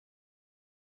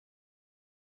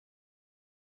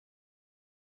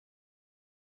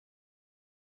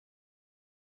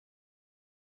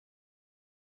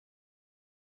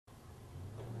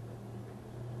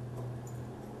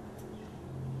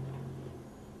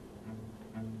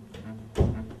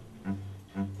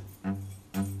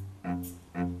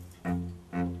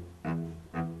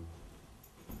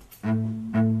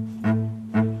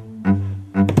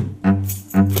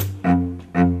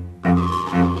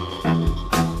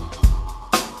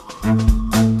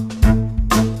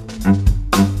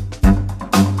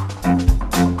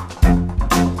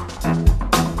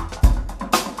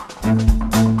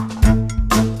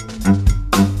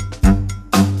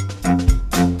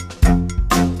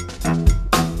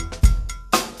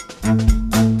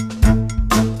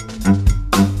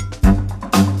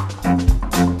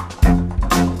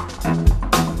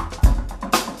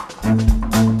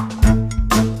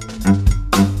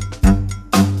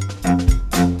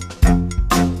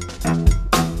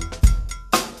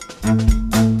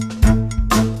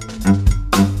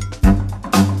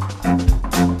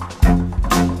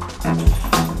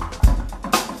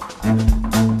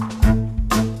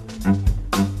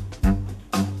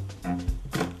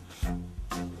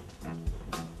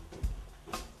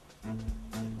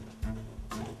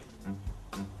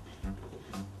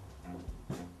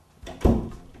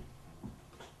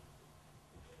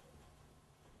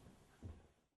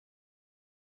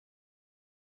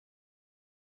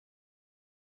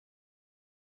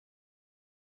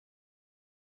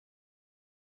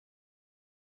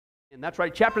And that's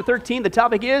right, chapter 13, the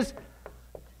topic is,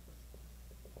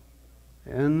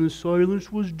 and the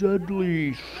silence was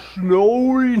deadly,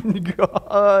 snowing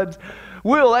God's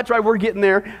will. That's right, we're getting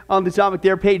there on the topic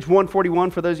there, page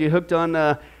 141 for those of you hooked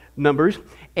on numbers.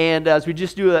 And as we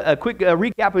just do a quick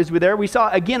recap as we're there, we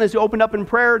saw, again, as we opened up in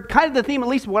prayer, kind of the theme, at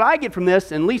least what I get from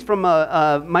this, and at least from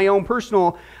my own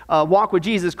personal walk with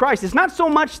Jesus Christ, it's not so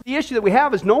much the issue that we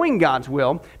have as knowing God's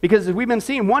will, because as we've been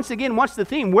seeing, once again, what's the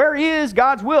theme? Where is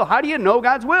God's will? How do you know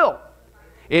God's will?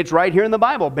 It's right here in the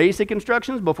Bible, basic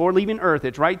instructions before leaving earth.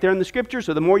 It's right there in the Scripture,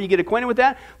 so the more you get acquainted with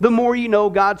that, the more you know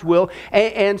God's will.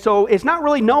 And so it's not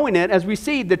really knowing it, as we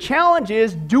see. The challenge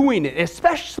is doing it,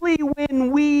 especially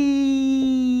when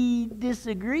we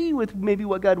disagree with maybe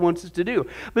what God wants us to do.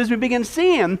 But as we begin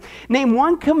seeing, name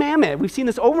one commandment. We've seen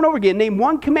this over and over again. Name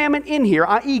one commandment in here,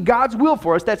 i.e. God's will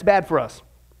for us, that's bad for us.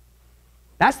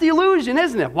 That's the illusion,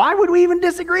 isn't it? Why would we even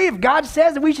disagree if God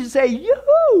says that we should say,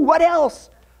 yoo-hoo, what else?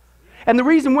 And the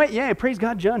reason why, praise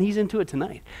God, John, he's into it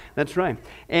tonight. That's right.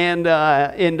 And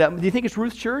do you think it's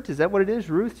Ruth's shirt? Is that what it is,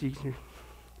 Ruth?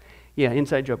 Yeah,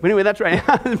 inside joke. But anyway, that's right.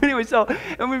 But anyway, so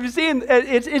and we've been seeing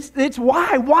it's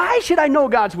why. Why should I know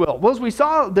God's will? Well, as we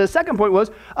saw, the second point was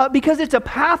because it's a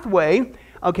pathway,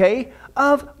 okay,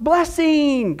 of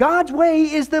blessing. God's way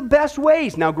is the best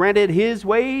ways. Now, granted, His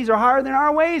ways are higher than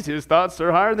our ways. His thoughts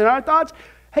are higher than our thoughts.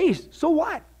 Hey, so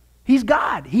what? He's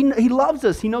God. He loves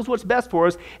us. He knows what's best for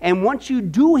us. And once you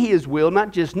do His will,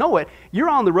 not just know it, you're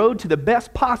on the road to the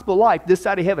best possible life this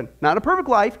side of heaven. Not a perfect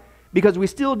life, because we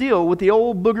still deal with the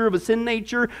old booger of a sin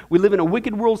nature. We live in a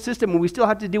wicked world system, and we still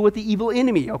have to deal with the evil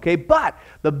enemy, okay? But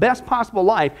the best possible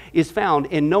life is found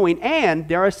in knowing and,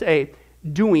 dare I say,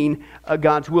 doing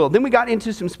God's will. Then we got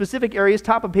into some specific areas,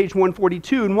 top of page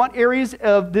 142. In what areas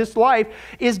of this life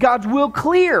is God's will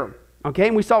clear? Okay,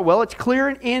 and we saw, well, it's clear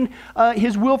in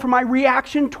His will for my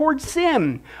reaction towards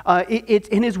sin. It's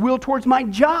in His will towards my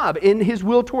job, in His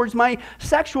will towards my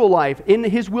sexual life, in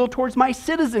His will towards my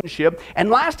citizenship, and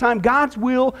last time, God's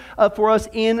will for us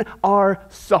in our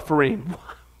suffering.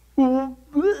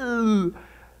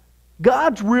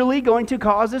 God's really going to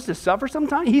cause us to suffer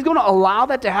sometime? He's going to allow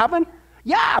that to happen?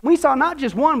 Yeah, we saw not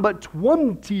just one, but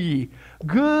 20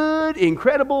 good,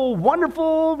 incredible,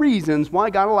 wonderful reasons why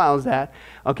God allows that.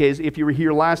 Okay, as if you were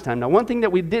here last time. Now, one thing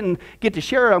that we didn't get to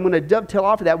share, I'm going to dovetail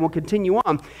off of that and we'll continue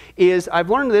on, is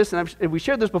I've learned this, and we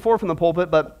shared this before from the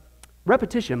pulpit, but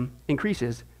repetition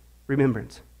increases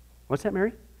remembrance. What's that,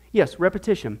 Mary? Yes,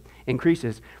 repetition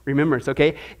increases remembrance,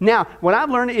 okay? Now, what I've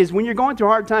learned is when you're going through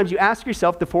hard times, you ask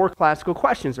yourself the 4 classical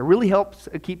questions. It really helps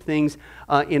keep things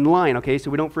in line, okay,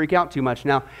 so we don't freak out too much.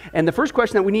 Now, and the first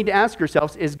question that we need to ask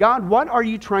ourselves is, God, what are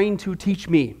you trying to teach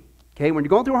me? Okay, when you're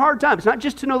going through a hard time, it's not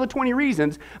just to know the 20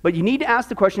 reasons, but you need to ask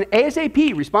the question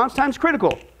ASAP, response time's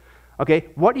critical. Okay,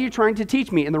 what are you trying to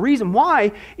teach me? And the reason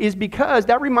why is because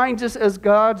that reminds us of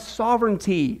God's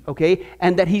sovereignty, okay?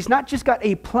 And that He's not just got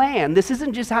a plan. This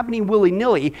isn't just happening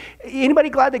willy-nilly.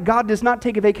 Anybody glad that God does not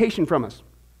take a vacation from us?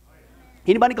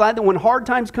 Anybody glad that when hard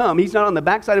times come, He's not on the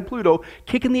backside of Pluto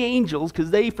kicking the angels because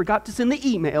they forgot to send the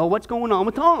email, what's going on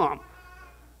with Tom?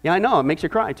 Yeah, I know. It makes you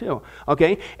cry too.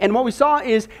 Okay? And what we saw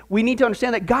is we need to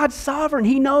understand that God's sovereign.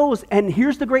 He knows. And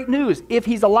here's the great news. If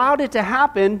He's allowed it to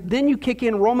happen, then you kick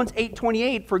in Romans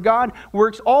 8:28. For God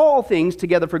works all things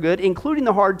together for good, including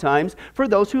the hard times, for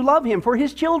those who love Him, for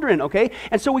His children. Okay?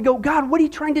 And so we go, God, what are you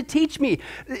trying to teach me?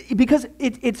 Because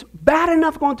it's bad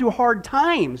enough going through hard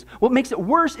times. What makes it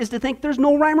worse is to think there's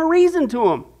no rhyme or reason to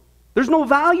them. There's no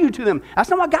value to them. That's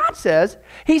not what God says.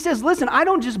 He says, listen, I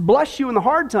don't just bless you in the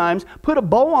hard times, put a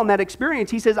bow on that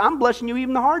experience. He says, I'm blessing you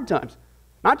even in the hard times.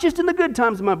 Not just in the good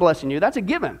times am I blessing you. That's a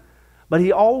given. But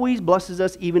He always blesses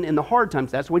us even in the hard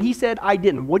times. That's what He said, I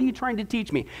didn't. What are you trying to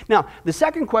teach me? Now, the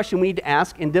second question we need to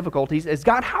ask in difficulties is,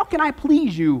 God, how can I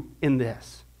please you in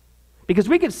this? Because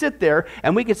we could sit there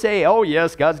and we could say, oh,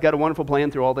 yes, God's got a wonderful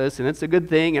plan through all this, and it's a good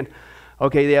thing, and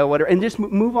okay, yeah, whatever, and just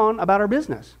move on about our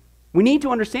business. We need to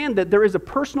understand that there is a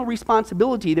personal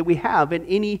responsibility that we have in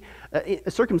any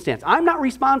circumstance. I'm not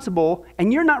responsible,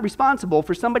 and you're not responsible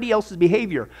for somebody else's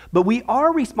behavior, but we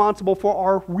are responsible for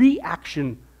our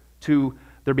reaction to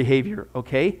their behavior,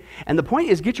 okay? And the point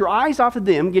is, get your eyes off of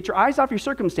them, get your eyes off your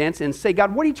circumstance, and say,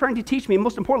 God, what are you trying to teach me? And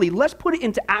most importantly, let's put it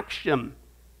into action.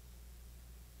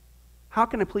 How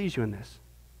can I please you in this?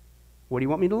 What do you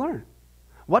want me to learn?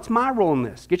 What's my role in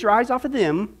this? Get your eyes off of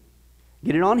them,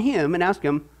 get it on Him, and ask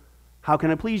Him, how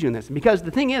can I please you in this? Because the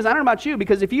thing is, I don't know about you,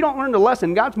 because if you don't learn the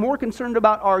lesson, God's more concerned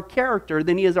about our character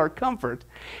than He is our comfort.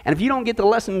 And if you don't get the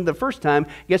lesson the first time,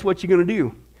 guess what you're going to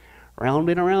do? Round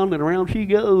and around she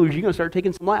goes. You're going to start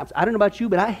taking some laps. I don't know about you,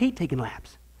 but I hate taking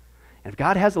laps. And if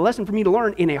God has a lesson for me to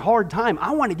learn in a hard time,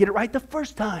 I want to get it right the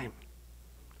first time.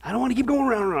 I don't want to keep going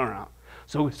around and around and around.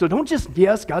 So don't just,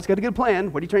 yes, God's got a good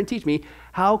plan. What are you trying to teach me?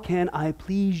 How can I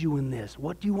please you in this?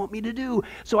 What do you want me to do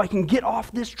so I can get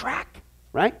off this track,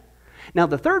 right? Now,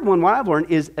 the third one, what I've learned,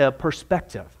 is a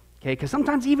perspective, okay? Because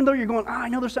sometimes even though you're going, I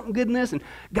know there's something good in this, and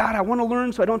God, I want to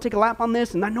learn so I don't take a lap on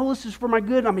this, and I know this is for my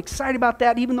good, and I'm excited about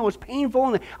that, even though it's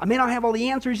painful, and I may not have all the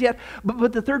answers yet.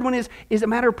 But the third one is a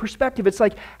matter of perspective. It's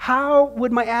like, how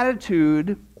would my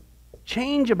attitude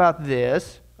change about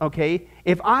this, okay,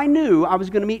 if I knew I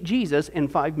was going to meet Jesus in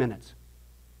 5 minutes?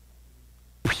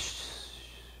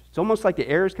 It's almost like the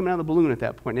air is coming out of the balloon at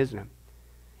that point, isn't it?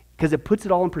 Because it puts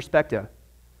it all in perspective.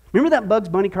 Remember that Bugs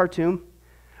Bunny cartoon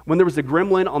when there was a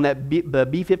gremlin on that the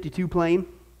B-52 plane,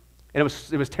 and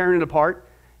it was tearing it apart,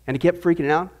 and it kept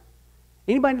freaking out?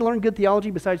 Anybody learn good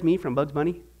theology besides me from Bugs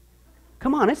Bunny?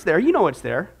 Come on, it's there. You know it's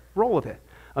there. Roll with it.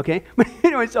 Okay? But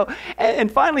anyway,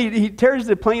 and finally he tears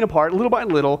the plane apart little by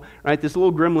little, right? This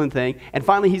little gremlin thing, and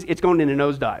finally it's going in a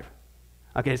nosedive.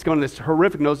 Okay, it's going in this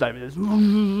horrific nosedive.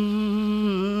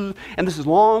 And this is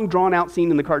long, drawn-out scene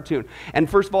in the cartoon. And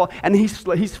first of all, and he's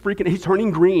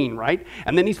turning green, right?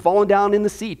 And then he's falling down in the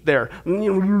seat there.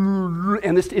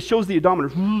 And it shows the odometer,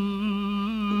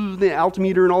 the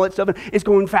altimeter and all that stuff. And it's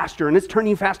going faster, and it's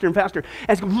turning faster and faster.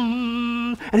 And it's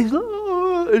going, and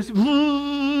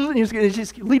he's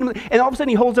just leading. And all of a sudden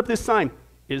he holds up this sign.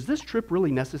 Is this trip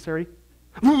really necessary?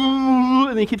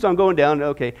 And then he keeps on going down.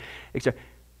 Okay,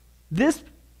 this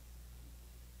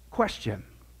question,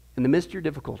 in the midst of your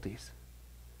difficulties,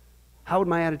 how would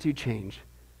my attitude change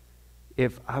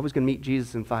if I was going to meet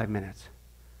Jesus in 5 minutes?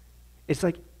 It's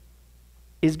like,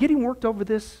 is getting worked over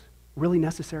this really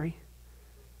necessary?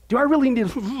 Do I really need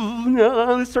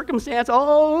this circumstance?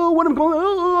 Oh, what I'm going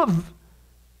on?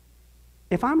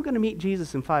 If I'm going to meet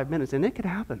Jesus in 5 minutes, and it could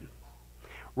happen.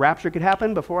 Rapture could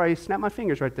happen before I snap my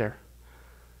fingers right there.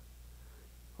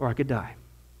 Or I could die.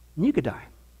 And you could die.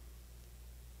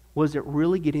 Was it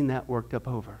really getting that worked up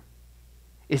over?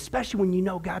 Especially when you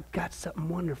know God got something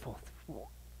wonderful.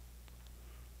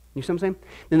 You see what I'm saying?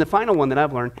 Then the final one that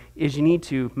I've learned is you need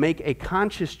to make a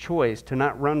conscious choice to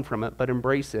not run from it, but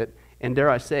embrace it, and dare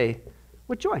I say,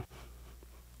 with joy.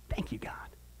 Thank you, God.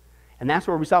 And that's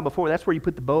where we saw before, that's where you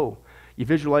put the bow. You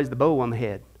visualize the bow on the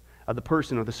head of the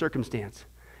person or the circumstance,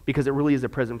 because it really is a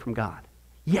present from God.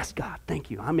 Yes, God,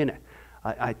 thank you. I'm in it.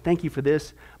 I thank you for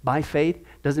this by faith.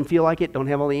 Doesn't feel like it, don't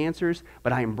have all the answers,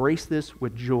 but I embrace this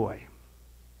with joy.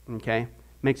 Okay?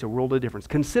 Makes a world of difference.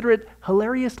 Consider it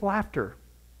hilarious laughter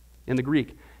in the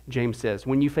Greek, James says,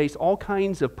 when you face all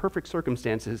kinds of perfect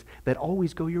circumstances that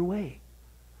always go your way.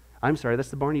 I'm sorry, that's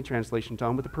the Barney translation,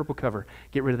 Tom, with the purple cover.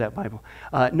 Get rid of that Bible.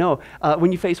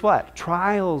 When you face what?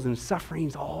 Trials and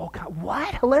sufferings,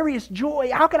 what? Hilarious joy.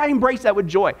 How can I embrace that with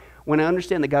joy? When I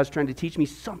understand that God's trying to teach me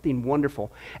something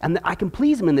wonderful, and that I can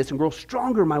please Him in this and grow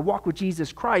stronger in my walk with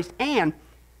Jesus Christ. And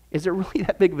is it really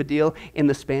that big of a deal in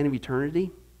the span of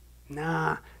eternity?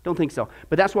 Nah, don't think so.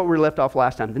 But that's what we left off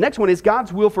last time. The next one is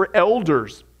God's will for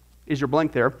elders. Is your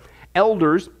blank there?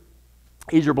 Elders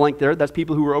is your blank there. That's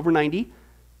people who are over 90.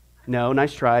 No,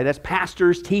 nice try. That's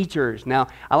pastors, teachers. Now,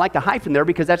 I like the hyphen there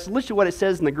because that's literally what it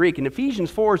says in the Greek. And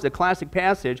Ephesians 4 is the classic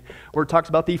passage where it talks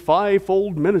about the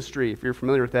fivefold ministry. If you're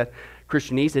familiar with that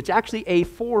Christianese, it's actually a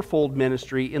fourfold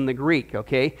ministry in the Greek,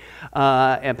 okay?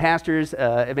 And pastors,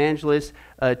 evangelists,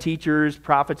 teachers,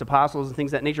 prophets, apostles, and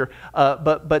things of that nature.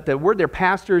 But the word there,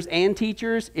 pastors and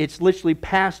teachers, it's literally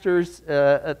pastors,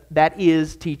 that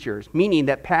is teachers, meaning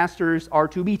that pastors are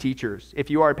to be teachers. If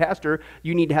you are a pastor,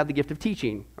 you need to have the gift of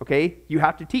teaching, okay? You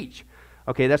have to teach.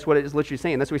 Okay, that's what it is literally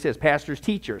saying. That's what he says, pastors,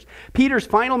 teachers. Peter's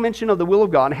final mention of the will of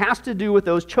God has to do with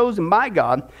those chosen by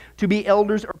God to be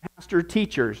elders or pastor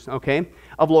teachers, okay,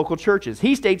 of local churches.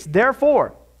 He states,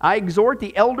 therefore, I exhort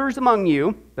the elders among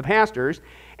you, the pastors,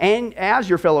 and as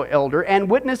your fellow elder and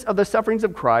witness of the sufferings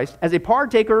of Christ, as a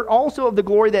partaker also of the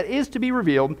glory that is to be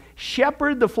revealed,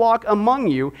 shepherd the flock among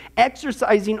you,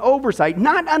 exercising oversight,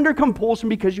 not under compulsion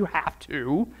because you have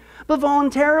to, but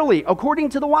voluntarily, according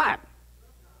to the what?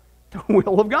 The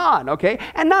will of God, okay?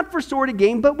 And not for sordid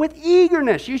gain, but with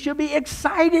eagerness. You should be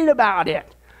excited about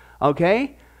it,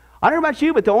 okay? I don't know about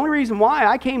you, but the only reason why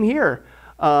I came here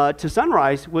to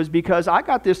Sunrise was because I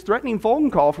got this threatening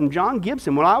phone call from John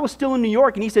Gibson when I was still in New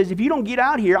York, and he says, if you don't get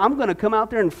out here, I'm going to come out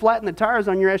there and flatten the tires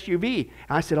on your SUV.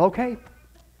 And I said, okay,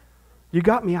 you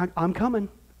got me. I'm coming.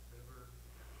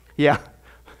 Yeah.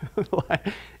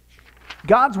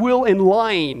 God's will in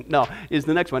lying, no, is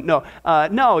the next one.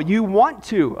 No, you want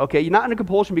to, okay? You're not under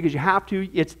compulsion because you have to.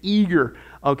 It's eager,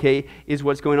 okay, is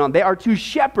what's going on. They are to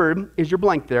shepherd, is your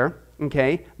blank there,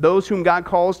 okay, those whom God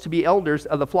calls to be elders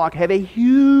of the flock have a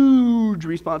huge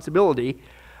responsibility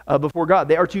before God.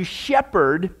 They are to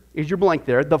shepherd, is your blank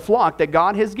there, the flock that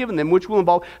God has given them, which will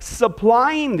involve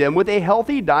supplying them with a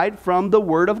healthy diet from the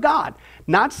Word of God.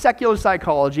 Not secular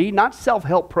psychology, not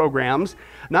self-help programs,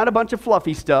 not a bunch of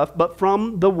fluffy stuff, but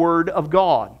from the Word of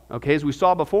God. Okay, as we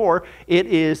saw before, it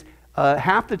is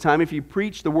half the time, if you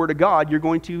preach the Word of God, you're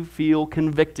going to feel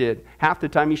convicted. Half the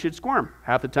time you should squirm.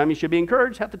 Half the time you should be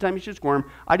encouraged. Half the time you should squirm.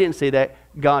 I didn't say that.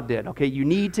 God did. Okay, you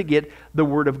need to get the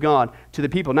Word of God to the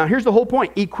people. Now, here's the whole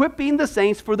point. Equipping the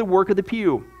saints for the work of the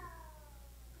pew.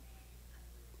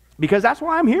 Because that's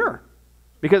why I'm here.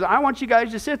 Because I want you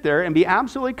guys to sit there and be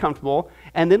absolutely comfortable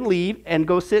and then leave and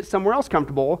go sit somewhere else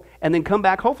comfortable and then come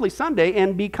back hopefully Sunday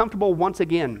and be comfortable once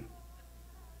again.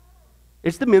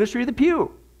 It's the ministry of the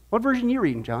pew. What version are you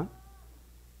reading, John?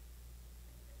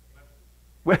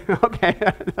 Okay,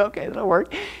 that'll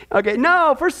work. Okay,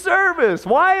 no, for service.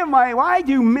 Why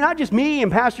do, not just me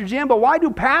and Pastor Jim, but why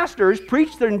do pastors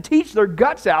preach and teach their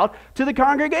guts out to the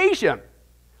congregation?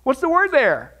 What's the word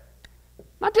there?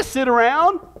 Not just sit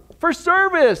around. For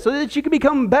service, so that you can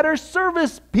become better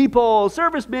service people,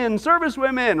 servicemen,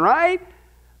 servicewomen, right?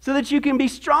 So that you can be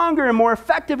stronger and more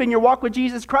effective in your walk with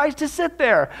Jesus Christ, to sit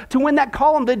there, to win that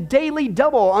column, the daily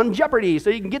double on Jeopardy, so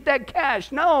you can get that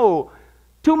cash. No.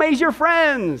 To amaze your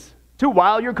friends. To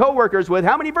wow your coworkers with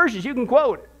how many verses you can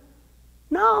quote.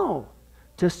 No.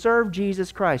 To serve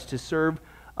Jesus Christ, to serve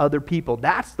other people.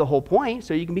 That's the whole point,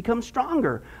 so you can become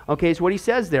stronger. Okay, is what he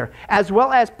says there. As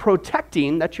well as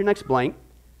protecting, that's your next blank,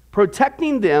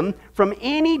 protecting them from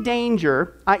any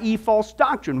danger, i.e. false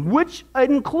doctrine, which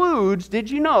includes,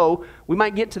 did you know, we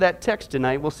might get to that text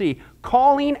tonight, we'll see,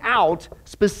 calling out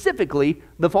specifically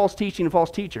the false teaching and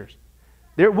false teachers.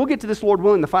 We'll get to this, Lord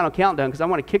willing, the final countdown, because I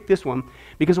want to kick this one.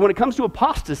 Because when it comes to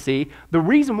apostasy, the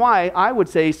reason why I would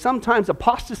say sometimes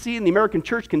apostasy in the American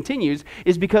church continues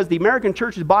is because the American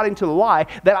church is bought into the lie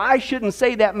that I shouldn't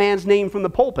say that man's name from the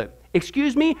pulpit.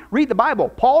 Excuse me? Read the Bible.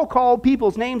 Paul called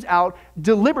people's names out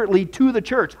deliberately to the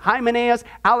church. Hymenaeus,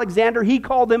 Alexander, he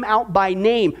called them out by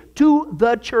name to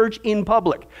the church in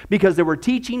public because they were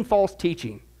teaching false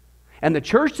teaching. And the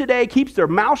church today keeps their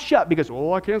mouth shut because,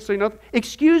 I can't say nothing.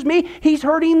 Excuse me, he's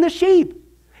hurting the sheep.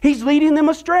 He's leading them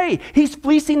astray. He's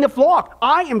fleecing the flock.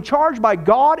 I am charged by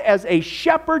God as a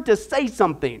shepherd to say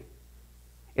something.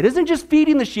 It isn't just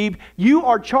feeding the sheep. You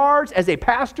are charged as a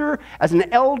pastor, as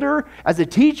an elder, as a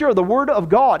teacher of the Word of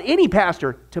God, any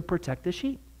pastor, to protect the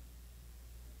sheep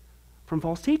from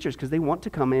false teachers because they want to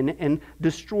come in and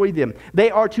destroy them.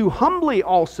 They are to humbly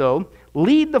also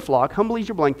lead the flock, humbly is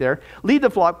your blank there, lead the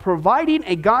flock, providing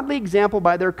a godly example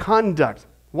by their conduct.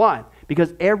 Why?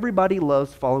 Because everybody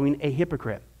loves following a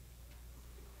hypocrite.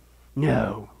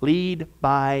 No, lead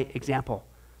by example.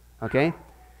 Okay?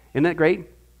 Isn't that great?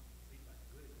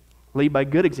 Lead by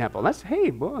good example. That's,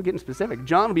 hey, well, I'm getting specific.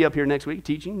 John will be up here next week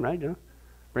teaching, right, John?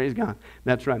 Praise God.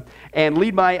 That's right. And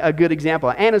lead by a good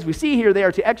example. And as we see here, they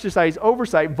are to exercise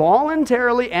oversight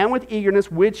voluntarily and with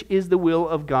eagerness, which is the will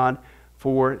of God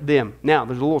for them. Now,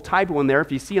 there's a little typo in there.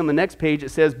 If you see on the next page,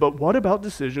 it says, but what about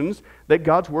decisions that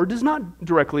God's Word does not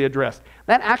directly address?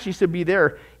 That actually should be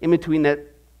there in between that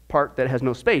part that has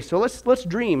no space. So let's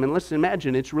dream and let's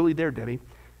imagine it's really there, Debbie.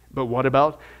 But what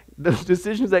about those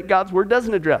decisions that God's Word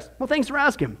doesn't address? Well, thanks for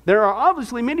asking. There are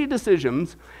obviously many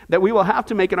decisions that we will have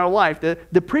to make in our life.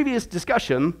 The previous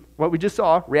discussion, what we just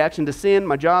saw, reaction to sin,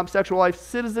 my job, sexual life,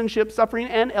 citizenship, suffering,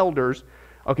 and elders,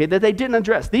 okay, that they didn't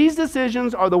address. These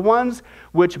decisions are the ones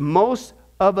which most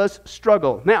of us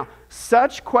struggle. Now,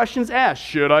 such questions as,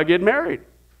 should I get married?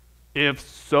 If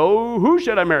so, who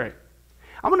should I marry?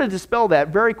 I'm going to dispel that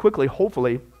very quickly,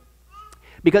 hopefully,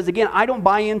 because again, I don't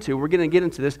buy into, we're going to get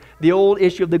into this, the old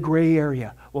issue of the gray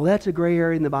area. Well, that's a gray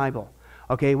area in the Bible.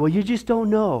 Okay, well, you just don't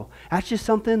know. That's just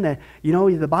something that,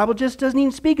 the Bible just doesn't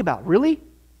even speak about. Really?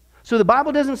 So the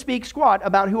Bible doesn't speak squat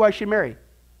about who I should marry.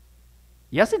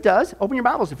 Yes, it does. Open your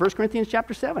Bibles to 1 Corinthians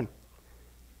chapter 7.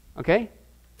 Okay?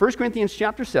 1 Corinthians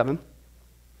chapter 7,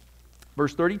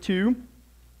 verse 32.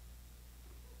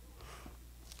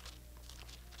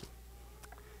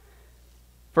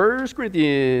 First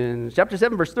Corinthians chapter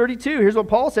 7, verse 32. Here's what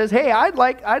Paul says. Hey, I'd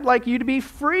like you to be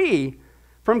free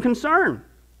from concern.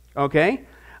 Okay?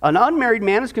 An unmarried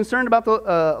man is concerned about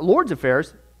the Lord's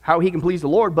affairs, how he can please the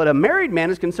Lord, but a married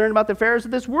man is concerned about the affairs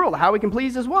of this world, how he can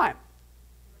please his wife.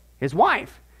 His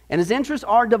wife. And his interests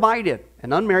are divided.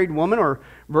 An unmarried woman or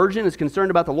virgin is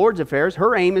concerned about the Lord's affairs.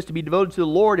 Her aim is to be devoted to the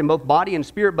Lord in both body and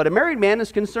spirit, but a married man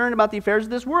is concerned about the affairs of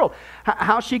this world,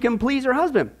 how she can please her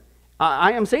husband.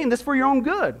 I am saying this for your own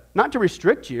good, not to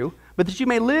restrict you, but that you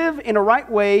may live in a right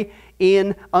way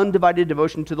in undivided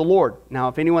devotion to the Lord. Now,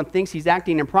 if anyone thinks he's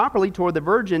acting improperly toward the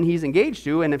virgin he's engaged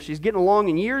to, and if she's getting along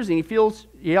in years and he feels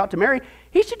he ought to marry,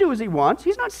 he should do as he wants.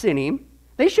 He's not sinning.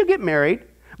 They should get married.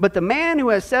 But the man who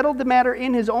has settled the matter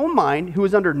in his own mind, who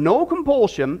is under no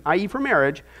compulsion, i.e. for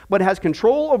marriage, but has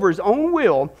control over his own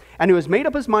will, and who has made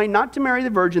up his mind not to marry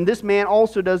the virgin, this man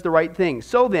also does the right thing.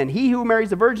 So then, he who marries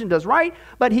the virgin does right,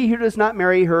 but he who does not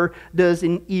marry her does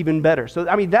even better. So,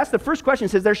 that's the first question.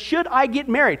 It says there, should I get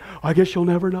married? I guess you'll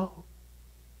never know.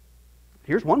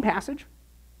 Here's one passage.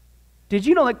 Did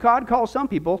you know that God calls some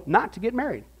people not to get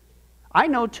married? I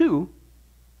know two,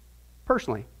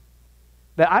 personally,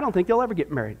 that I don't think they'll ever get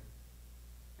married.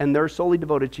 And they're solely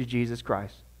devoted to Jesus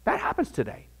Christ. That happens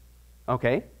today.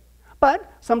 Okay? But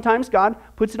sometimes God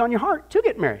puts it on your heart to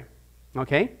get married.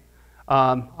 Okay?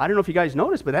 I don't know if you guys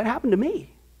noticed, but that happened to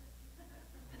me.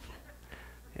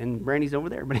 And Brandy's over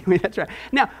there. But anyway, that's right.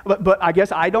 Now, but I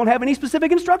guess I don't have any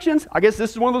specific instructions. I guess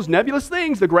this is one of those nebulous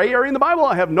things, the gray area in the Bible.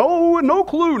 I have no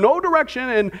clue, no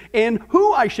direction in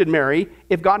who I should marry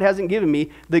if God hasn't given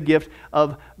me the gift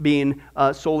of being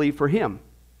solely for Him.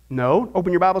 No.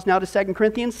 Open your Bibles now to 2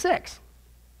 Corinthians 6.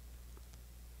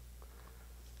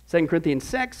 2 Corinthians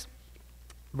 6,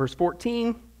 verse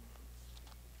 14.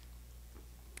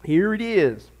 Here it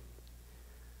is.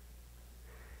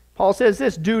 Paul says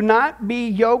this, do not be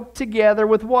yoked together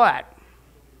with what?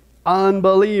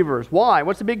 Unbelievers. Why?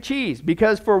 What's the big cheese?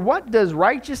 Because for what does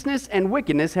righteousness and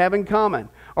wickedness have in common?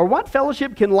 Or what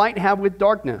fellowship can light have with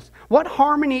darkness? What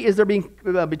harmony is there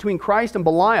between Christ and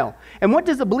Belial? And what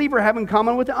does the believer have in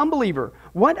common with the unbeliever?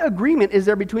 What agreement is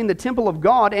there between the temple of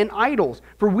God and idols?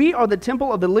 For we are the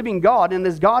temple of the living God, and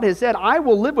as God has said, I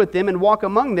will live with them and walk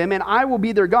among them, and I will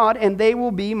be their God, and they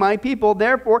will be my people.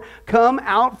 Therefore, come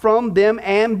out from them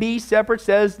and be separate,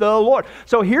 says the Lord.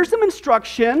 So here's some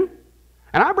instruction.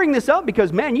 And I bring this up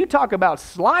because, man, you talk about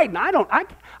sliding.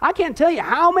 I can't tell you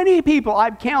how many people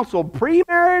I've counseled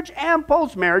pre-marriage and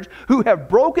post-marriage who have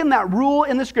broken that rule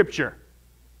in the Scripture.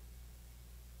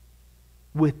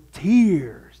 With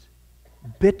tears,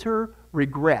 bitter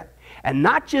regret. And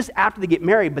not just after they get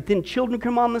married, but then children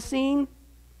come on the scene,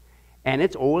 and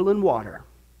it's oil and water.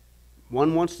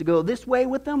 One wants to go this way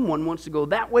with them, one wants to go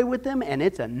that way with them, and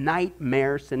it's a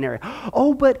nightmare scenario.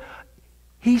 Oh, but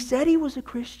he said he was a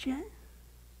Christian.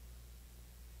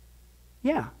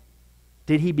 Yeah.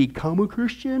 Did he become a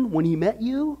Christian when he met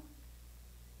you?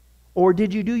 Or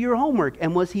did you do your homework?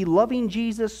 And was he loving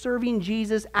Jesus, serving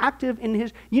Jesus, active in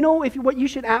his... You know what you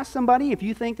should ask somebody if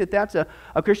you think that that's a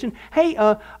Christian? Hey,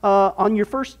 on your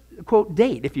first, quote,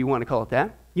 date, if you want to call it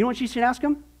that, you know what you should ask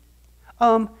them?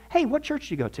 Hey, what church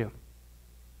do you go to?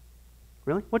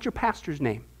 Really? What's your pastor's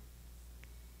name?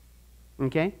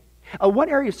 Okay? What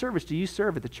area of service do you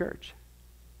serve at the church?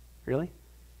 Really?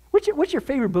 What's your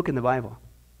favorite book in the Bible?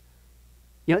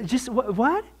 You know, just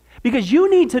what? Because you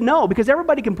need to know, because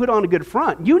everybody can put on a good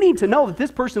front. You need to know that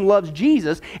this person loves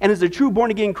Jesus and is a true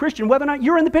born-again Christian, whether or not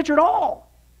you're in the picture at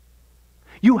all.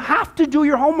 You have to do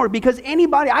your homework, because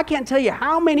I can't tell you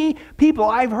how many people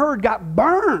I've heard got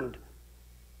burned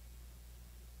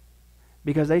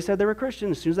because they said they were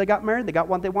Christian. As soon as they got married, they got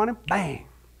what they wanted, bang,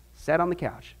 sat on the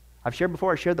couch. I've shared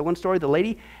before, I shared the one story, the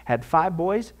lady had 5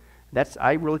 boys.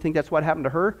 I really think that's what happened to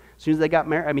her. As soon as they got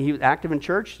married, he was active in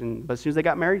church, but as soon as they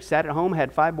got married, sat at home,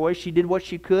 had 5 boys. She did what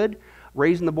she could,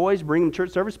 raising the boys, bringing them to church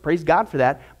service. Praise God for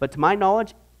that. But to my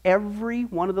knowledge, every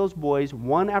one of those boys,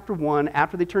 one,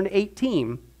 after they turned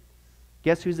 18,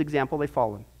 guess whose example they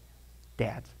followed?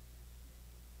 Dad's.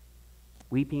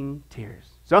 Weeping tears.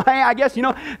 So hey, I guess,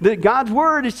 God's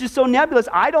word is just so nebulous.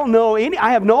 I don't know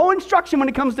I have no instruction when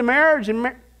it comes to marriage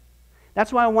and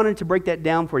That's why I wanted to break that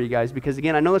down for you guys, because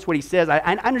again, I know that's what he says. I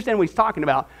understand what he's talking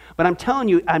about, but I'm telling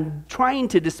you, I'm trying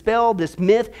to dispel this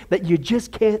myth that you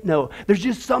just can't know. There's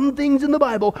just some things in the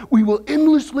Bible we will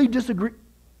endlessly disagree.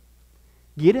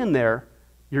 Get in there.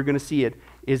 You're going to see it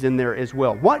is in there as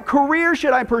well. What career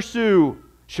should I pursue?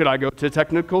 Should I go to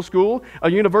technical school, a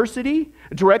university,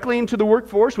 directly into the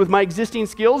workforce with my existing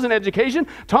skills and education?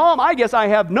 Tom, I guess I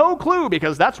have no clue,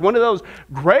 because that's one of those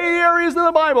gray areas in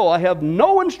the Bible. I have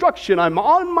no instruction. I'm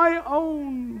on my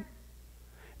own.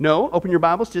 No, open your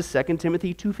Bibles to 2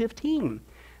 Timothy 2:15.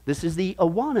 This is the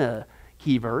Awana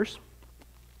key verse.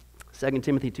 2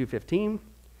 Timothy 2:15.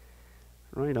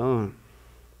 Right on.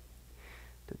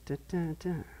 2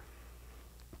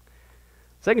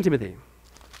 Timothy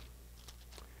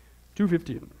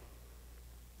 2:15.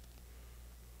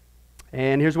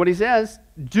 And here's what he says.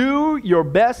 Do your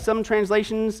best. Some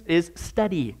translations is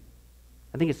study.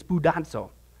 I think it's spoudazo.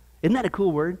 Isn't that a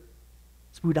cool word?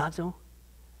 Spoudazo?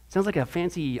 Sounds like a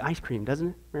fancy ice cream, doesn't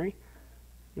it, Mary?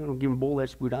 Give them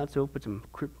bowl-edged spudazzo, put some,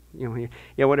 here.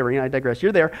 Yeah, whatever. I digress.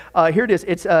 You're there. Here it is.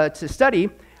 It's to study,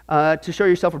 to show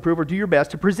yourself approved, or do your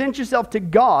best, to present yourself to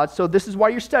God. So this is why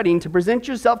you're studying, to present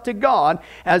yourself to God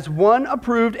as one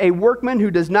approved, a workman who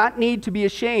does not need to be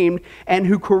ashamed and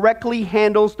who correctly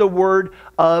handles the word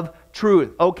of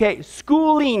truth. Okay,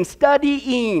 schooling,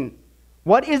 studying.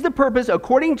 What is the purpose?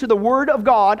 According to the word of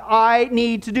God, I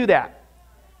need to do that.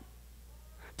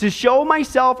 To show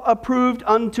myself approved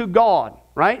unto God.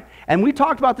 Right? And we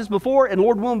talked about this before, and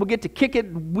Lord willing, we'll get to kick it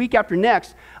week after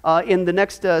next in the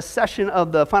next session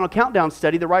of the Final Countdown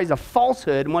study, the rise of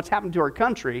falsehood and what's happened to our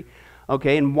country,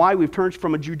 okay, and why we've turned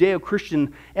from a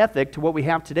Judeo-Christian ethic to what we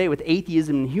have today with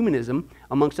atheism and humanism,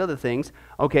 amongst other things,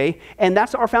 okay? And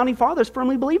that's our founding fathers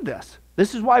firmly believed this.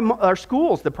 This is why our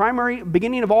schools, the primary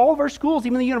beginning of all of our schools,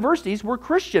 even the universities, were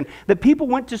Christian, that people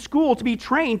went to school to be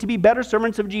trained to be better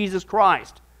servants of Jesus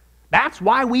Christ. That's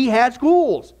why we had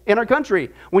schools in our country.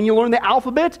 When you learn the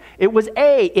alphabet, it was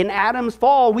A. In Adam's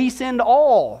fall, we sinned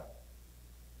all.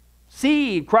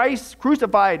 C. Christ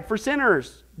crucified for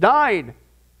sinners, died.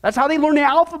 That's how they learned the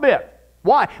alphabet.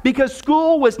 Why? Because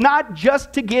school was not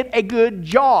just to get a good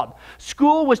job.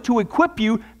 School was to equip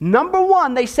you. Number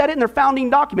one, they said it in their founding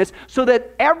documents, so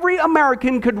that every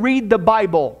American could read the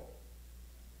Bible.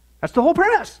 That's the whole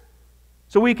premise.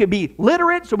 So we could be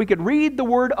literate, so we could read the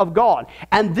Word of God,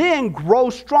 and then grow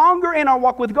stronger in our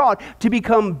walk with God to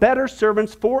become better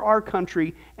servants for our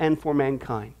country and for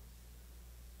mankind.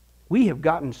 We have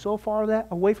gotten so far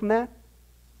away from that.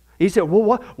 He said,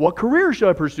 well, what career should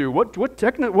I pursue? What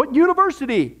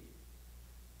university?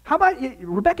 How about,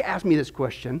 Rebecca asked me this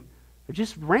question,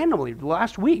 just randomly,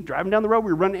 last week, driving down the road,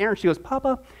 we were running errands. She goes,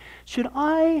 Papa, should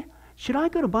I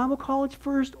go to Bible college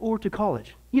first or to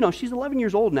college? She's 11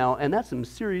 years old now, and that's some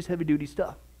serious heavy-duty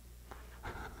stuff.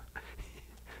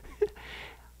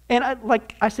 And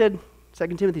I said, 2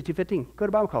 Timothy 2:15, go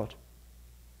to Bible college.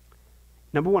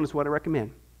 Number one is what I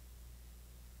recommend.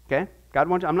 Okay? God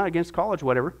wants you, I'm not against college,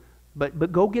 whatever,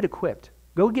 but go get equipped.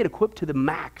 Go get equipped to the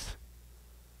max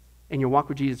in your walk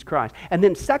with Jesus Christ. And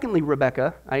then secondly,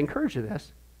 Rebecca, I encourage you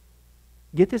this.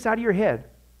 Get this out of your head.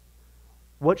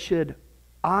 What should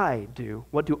I do?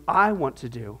 What do I want to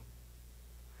do?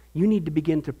 You need to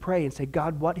begin to pray and say,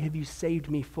 God, what have you saved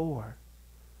me for?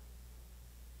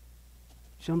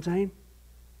 See what I'm saying?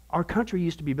 Our country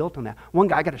used to be built on that. One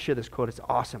guy, I got to share this quote. It's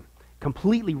awesome.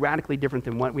 Completely, radically different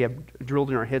than what we have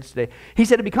drilled in our heads today. He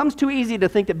said, it becomes too easy to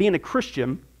think that being a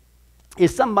Christian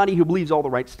is somebody who believes all the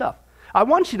right stuff. I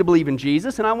want you to believe in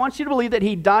Jesus, and I want you to believe that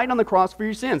he died on the cross for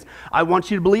your sins. I want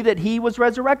you to believe that he was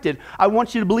resurrected. I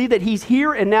want you to believe that he's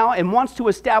here and now and wants to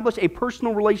establish a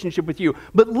personal relationship with you.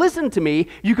 But listen to me,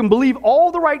 you can believe all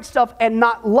the right stuff and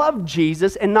not love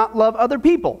Jesus and not love other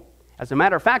people. As a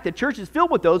matter of fact, the church is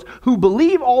filled with those who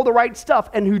believe all the right stuff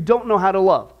and who don't know how to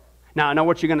love. Now, I know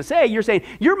what you're going to say. You're saying,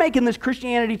 you're making this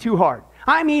Christianity too hard.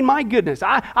 I mean, my goodness,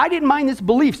 I didn't mind this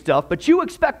belief stuff, but you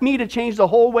expect me to change the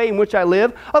whole way in which I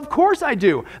live? Of course I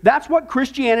do. That's what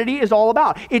Christianity is all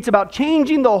about. It's about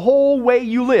changing the whole way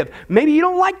you live. Maybe you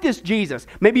don't like this Jesus.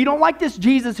 Maybe you don't like this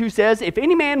Jesus who says, if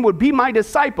any man would be my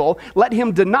disciple, let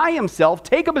him deny himself,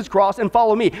 take up his cross, and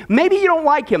follow me. Maybe you don't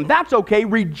like him. That's okay.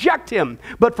 Reject him.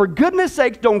 But for goodness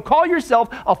sakes, don't call yourself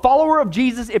a follower of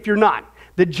Jesus if you're not.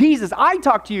 The Jesus I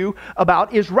talk to you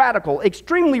about is radical,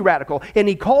 extremely radical, and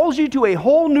he calls you to a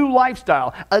whole new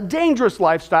lifestyle, a dangerous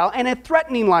lifestyle, and a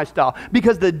threatening lifestyle.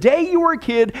 Because the day you were a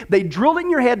kid, they drilled it in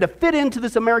your head to fit into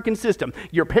this American system.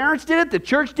 Your parents did it, the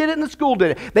church did it, and the school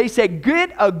did it. They said,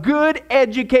 get a good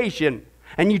education.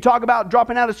 And you talk about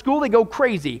dropping out of school, they go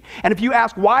crazy. And if you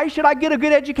ask, why should I get a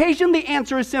good education? The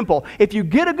answer is simple. If you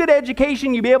get a good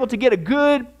education, you'll be able to get a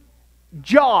good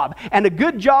job. And a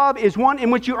good job is one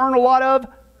in which you earn a lot of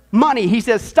money. He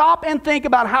says, stop and think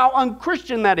about how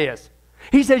unchristian that is.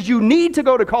 He says you need to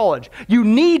go to college. You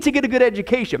need to get a good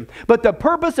education. But the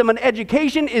purpose of an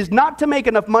education is not to make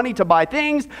enough money to buy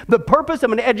things. The purpose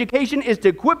of an education is to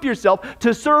equip yourself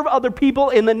to serve other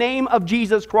people in the name of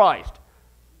Jesus Christ.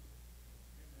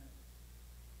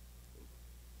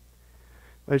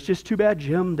 But it's just too bad,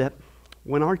 Jim, that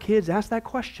when our kids ask that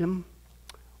question,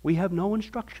 we have no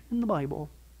instruction in the Bible.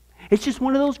 It's just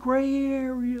one of those gray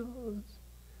areas.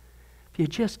 If you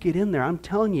just get in there, I'm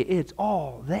telling you, it's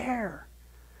all there.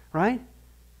 Right?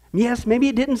 Yes, maybe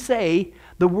it didn't say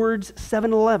the words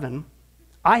 7-Eleven.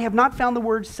 I have not found the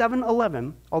word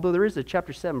 7-Eleven, although there is a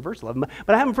chapter 7, verse 11,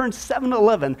 but I haven't found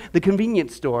 7-Eleven, the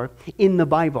convenience store, in the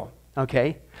Bible.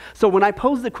 Okay? So when I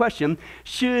pose the question,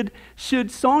 should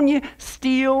Sonia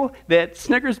steal that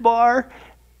Snickers bar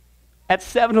at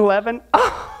 7-Eleven?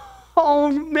 Oh,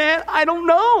 Oh, man, I don't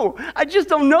know. I just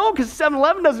don't know because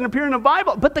 7-Eleven doesn't appear in the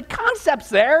Bible. But the concept's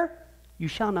there. You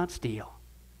shall not steal.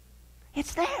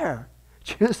 It's there.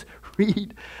 Just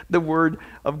read the Word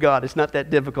of God. It's not that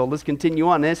difficult. Let's continue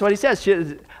on. That's what he says.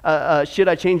 Should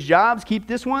I change jobs? Keep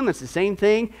this one. That's the same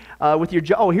thing with your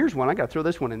job. Oh, here's one. I got to throw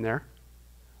this one in there.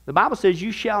 The Bible says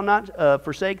you shall not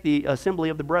forsake the assembly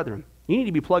of the brethren. You need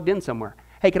to be plugged in somewhere.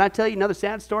 Hey, can I tell you another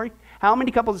sad story? How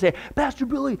many couples say, Pastor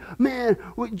Billy, man,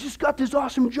 we just got this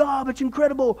awesome job. It's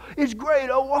incredible. It's great.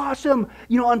 Oh, awesome.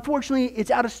 Unfortunately, it's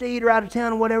out of state or out of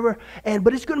town or whatever.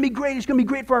 But it's going to be great. It's going to be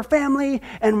great for our family.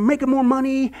 And we're making more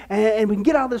money. And we can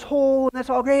get out of this hole. And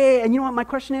that's all great. And you know what my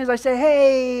question is? I say,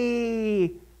 hey,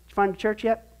 did you find a church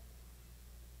yet?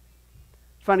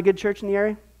 Did you find a good church in the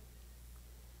area?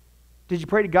 Did you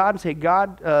pray to God and say,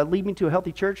 God, lead me to a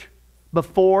healthy church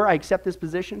before I accept this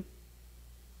position?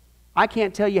 I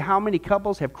can't tell you how many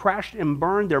couples have crashed and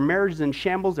burned, their marriages in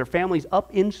shambles, their families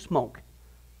up in smoke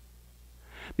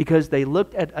because they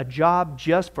looked at a job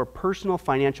just for personal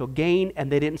financial gain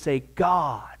and they didn't say,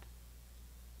 God,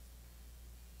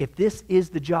 if this is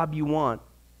the job you want,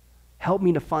 help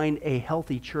me to find a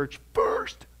healthy church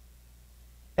first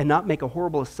and not make a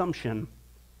horrible assumption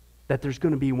that there's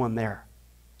going to be one there.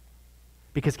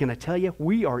 Because can I tell you,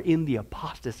 we are in the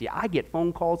apostasy. I get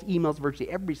phone calls, emails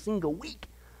virtually every single week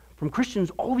from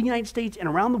Christians all over the United States and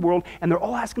around the world, and they're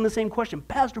all asking the same question.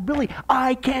 Pastor Billy,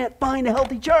 I can't find a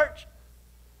healthy church.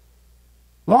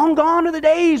 Long gone are the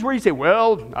days where you say,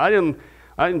 well,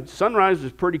 Sunrise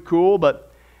was pretty cool,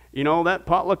 but that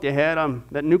potluck they had,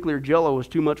 that nuclear jello was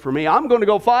too much for me. I'm going to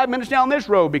go 5 minutes down this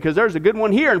road because there's a good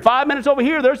one here, and 5 minutes over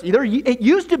here. It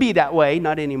used to be that way,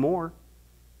 not anymore.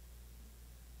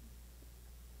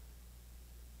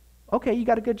 Okay, you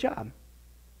got a good job.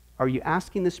 Are you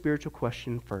asking the spiritual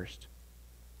question first?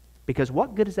 Because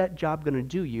what good is that job going to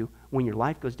do you when your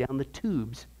life goes down the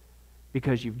tubes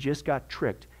because you've just got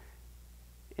tricked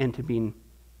into being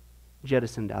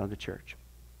jettisoned out of the church?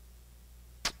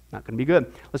 Not going to be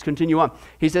good. Let's continue on.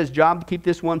 He says, job, keep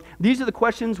this one. These are the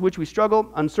questions which we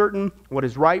struggle, uncertain, what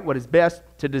is right, what is best,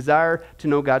 to desire to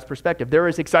know God's perspective. There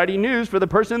is exciting news for the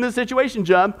person in this situation,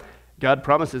 John. God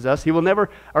promises us he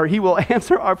will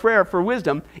answer our prayer for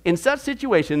wisdom in such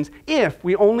situations if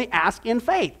we only ask in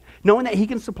faith, knowing that he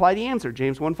can supply the answer,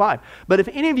 James 1:5. But if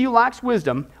any of you lacks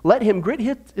wisdom, let him grit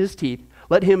his teeth,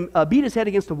 let him beat his head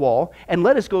against the wall, and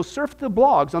let us go surf the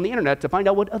blogs on the internet to find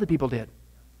out what other people did.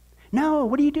 No,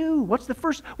 what do? What's the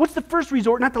first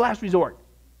resort, not the last resort?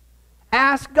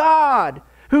 Ask God,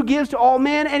 who gives to all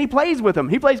men, and he plays with them.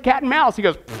 He plays cat and mouse. He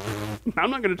goes, I'm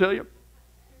not going to tell you.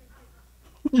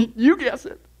 You guess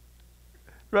it,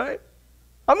 right?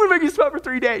 I'm going to make you sweat for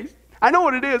 3 days. I know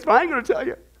what it is, but I ain't going to tell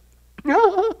you.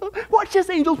 Watch this,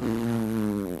 angels.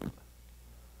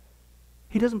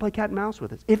 He doesn't play cat and mouse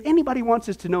with us. If anybody wants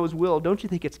us to know his will, don't you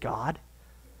think it's God?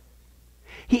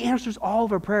 He answers all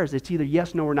of our prayers. It's either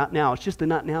yes, no, or not now. It's just the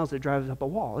not nows that drives up a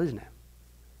wall, isn't it?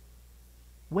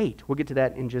 Wait, we'll get to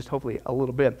that in just hopefully a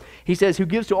little bit. He says, who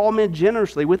gives to all men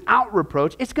generously without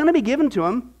reproach. It's going to be given to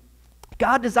him.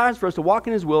 God desires for us to walk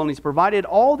in his will, and he's provided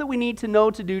all that we need to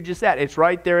know to do just that. It's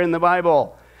right there in the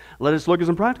Bible. Let us look at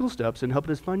some practical steps and help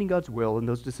us finding God's will in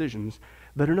those decisions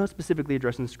that are not specifically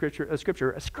addressed in Scripture.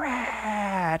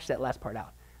 Scratch that last part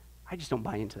out. I just don't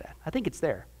buy into that. I think it's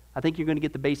there. I think you're going to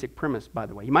get the basic premise, by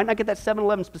the way. You might not get that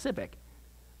 7-Eleven specific,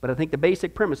 but I think the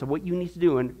basic premise of what you need to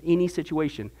do in any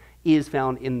situation is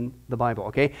found in the Bible,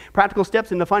 okay? Practical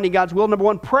steps into finding God's will. Number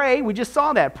one, pray. We just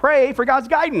saw that. Pray for God's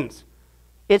guidance.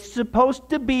 It's supposed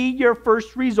to be your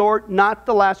first resort, not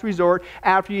the last resort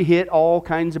after you hit all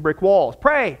kinds of brick walls.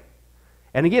 Pray.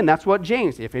 And again, that's what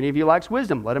James, if any of you lacks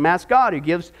wisdom, let him ask God, who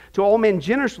gives to all men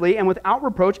generously and without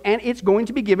reproach, and it's going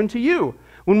to be given to you.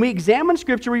 When we examine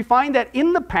Scripture, we find that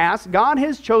in the past, God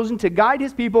has chosen to guide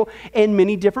his people in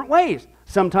many different ways.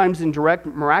 Sometimes in direct,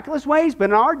 miraculous ways, but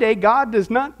in our day, God does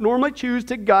not normally choose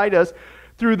to guide us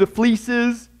through the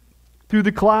fleeces, through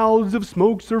the clouds of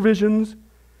smokes or visions.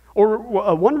 Or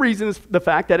one reason is the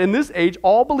fact that in this age,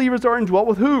 all believers are indwelt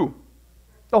with who?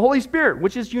 The Holy Spirit,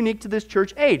 which is unique to this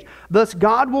church age. Thus,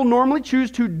 God will normally choose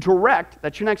to direct,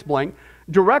 that's your next blank,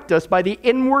 direct us by the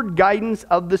inward guidance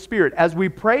of the Spirit. As we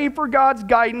pray for God's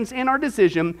guidance in our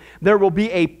decision, there will be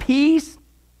a peace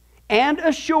and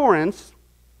assurance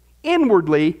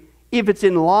inwardly if it's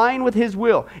in line with his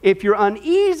will. If you're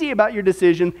uneasy about your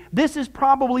decision, this is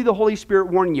probably the Holy Spirit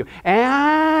warning you.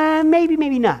 And maybe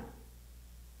not.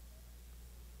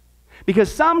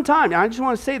 Because sometimes, I just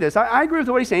want to say this, I agree with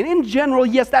what he's saying. In general,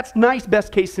 yes, that's nice,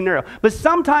 best case scenario. But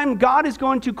sometimes God is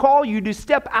going to call you to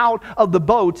step out of the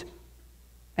boat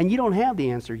and you don't have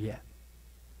the answer yet.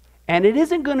 And it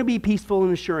isn't going to be peaceful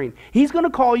and assuring. He's going to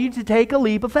call you to take a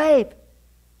leap of faith.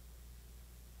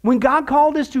 When God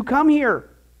called us to come here,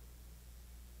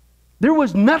 there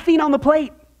was nothing on the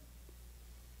plate.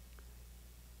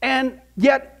 And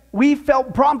yet we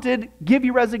felt prompted, give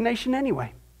your resignation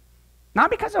anyway. Not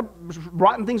because of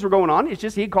rotten things were going on. It's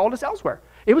just he had called us elsewhere.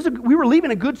 We were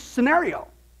leaving a good scenario.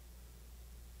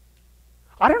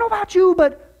 I don't know about you,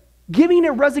 but giving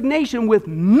a resignation with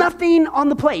nothing on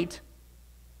the plate,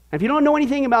 and if you don't know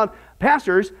anything about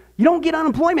pastors, you don't get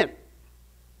unemployment.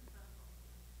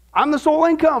 I'm the sole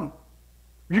income.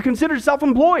 You're considered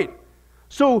self-employed.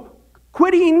 So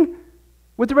quitting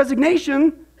with the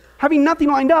resignation, having nothing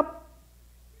lined up,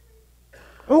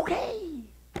 okay.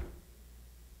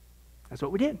 That's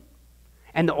what we did.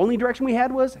 And the only direction we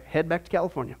had was head back to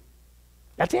California.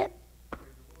 That's it.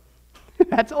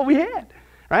 That's all we had,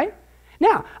 right?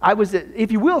 Now, I was,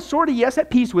 if you will, sort of, yes, at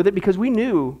peace with it because we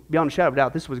knew, beyond a shadow of a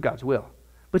doubt, this was God's will.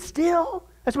 But still,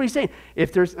 that's what he's saying.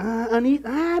 If there's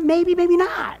maybe, maybe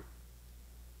not.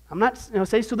 I'm not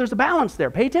saying, so there's a balance there.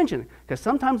 Pay attention. Because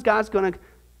sometimes God's going to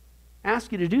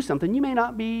ask you to do something you may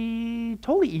not be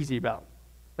totally easy about.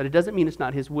 But it doesn't mean it's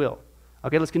not his will.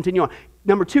 Okay, let's continue on.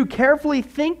 Number 2, carefully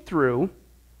think through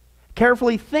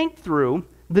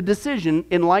the decision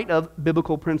in light of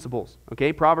biblical principles.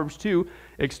 Okay, Proverbs 2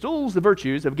 extols the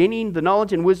virtues of gaining the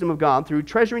knowledge and wisdom of God through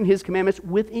treasuring his commandments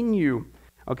within you.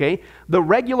 Okay, the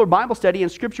regular Bible study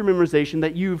and scripture memorization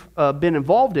that you've been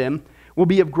involved in will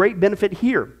be of great benefit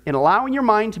here. In allowing your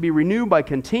mind to be renewed by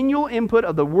continual input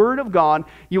of the Word of God,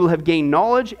 you will have gained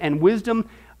knowledge and wisdom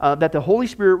that the Holy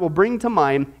Spirit will bring to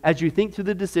mind as you think through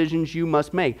the decisions you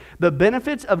must make. The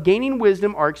benefits of gaining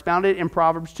wisdom are expounded in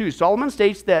Proverbs 2. Solomon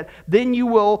states that then you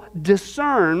will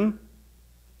discern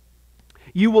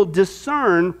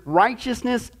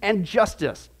righteousness and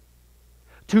justice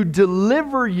to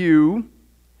deliver you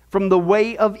from the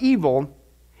way of evil,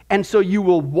 and so you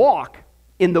will walk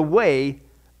in the way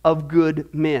of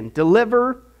good men.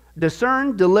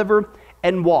 Discern, deliver,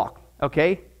 and walk.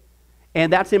 Okay?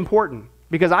 And that's important.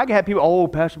 Because I have people, oh,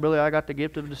 Pastor Billy, I got the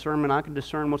gift of discernment. I can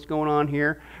discern what's going on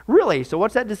here. Really? So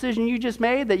what's that decision you just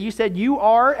made that you said you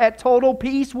are at total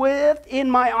peace with in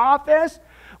my office?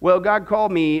 Well, God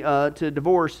called me to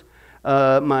divorce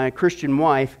my Christian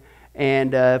wife,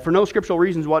 and for no scriptural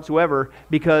reasons whatsoever,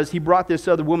 because he brought this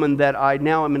other woman that I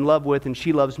now am in love with, and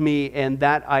she loves me, and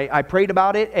that I prayed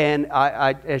about it, and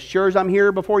I as sure as I'm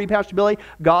here before you, Pastor Billy,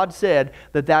 God said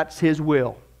that that's his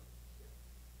will.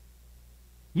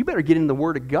 You better get in the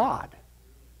Word of God.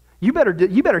 You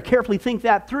better carefully think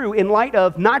that through in light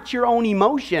of not your own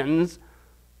emotions,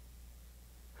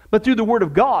 but through the Word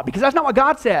of God, because that's not what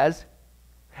God says.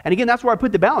 And again, that's where I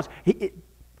put the balance.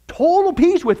 Total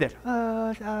peace with it.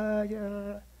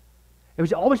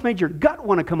 It always made your gut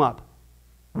want to come up.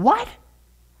 What?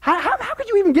 How could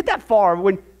you even get that far?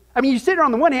 You sit there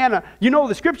on the one hand, you know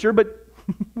the Scripture, but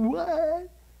what?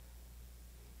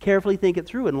 Carefully think it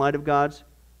through in light of God's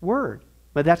Word.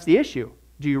 But that's the issue.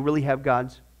 Do you really have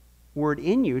God's Word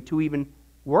in you to even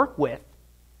work with?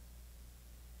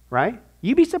 Right?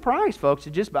 You'd be surprised, folks.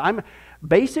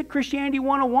 Basic Christianity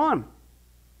 101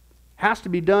 has to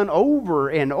be done over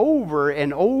and over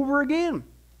and over again.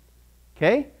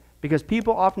 Okay? Because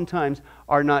people oftentimes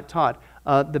are not taught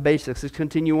the basics. Let's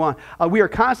continue on. We are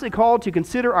constantly called to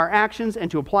consider our actions and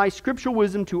to apply scriptural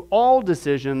wisdom to all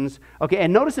decisions. Okay,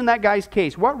 and notice in that guy's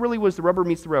case, what really was the rubber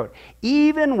meets the road?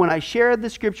 Even when I shared the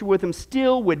scripture with him,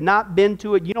 still would not bend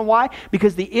to it. You know why?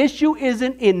 Because the issue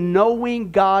isn't in knowing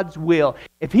God's will.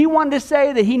 If he wanted to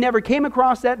say that he never came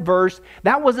across that verse,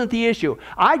 that wasn't the issue.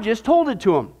 I just told it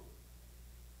to him.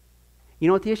 You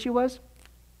know what the issue was?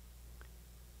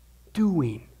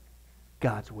 Doing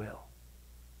God's will.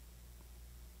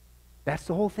 That's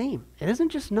the whole theme. It isn't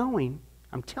just knowing.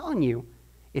 I'm telling you,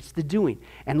 it's the doing.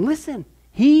 And listen,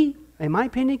 he, in my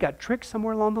opinion, got tricked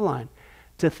somewhere along the line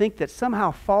to think that somehow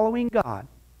following God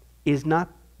is not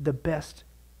the best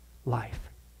life.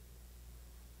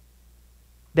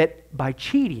 That by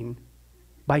cheating,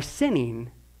 by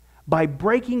sinning, by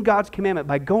breaking God's commandment,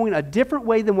 by going a different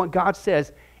way than what God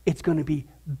says, it's going to be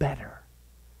better.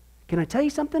 Can I tell you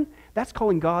something? That's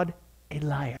calling God a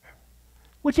liar,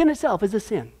 which in itself is a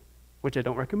sin, which I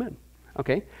don't recommend.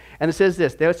 Okay? And it says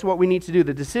this, that's what we need to do.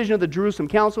 The decision of the Jerusalem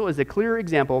Council is a clear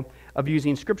example of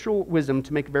using scriptural wisdom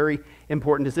to make very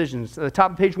important decisions. At the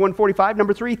top of page 145,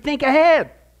 number 3, think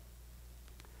ahead.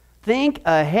 Think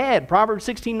ahead. Proverbs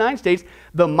 16:9 states,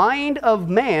 the mind of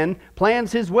man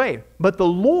plans his way, but the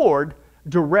Lord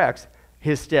directs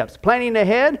his steps. Planning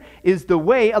ahead is the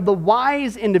way of the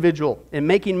wise individual. In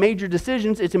making major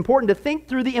decisions, it's important to think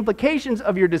through the implications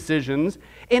of your decisions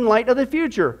in light of the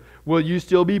future. Will you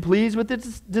still be pleased with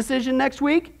this decision next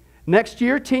week? Next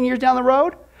year, 10 years down the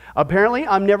road? Apparently,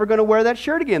 I'm never going to wear that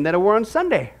shirt again that I wore on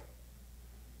Sunday.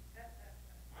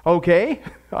 Okay,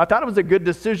 I thought it was a good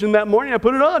decision that morning. I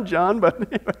put it on, John,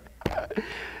 but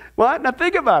what? Now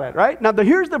think about it, right? Now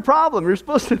here's the problem. You're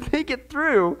supposed to think it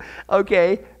through.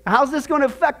 Okay, how's this going to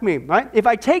affect me, right? If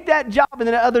I take that job in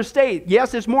another state,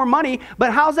 yes, it's more money,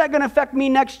 but how's that going to affect me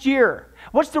next year?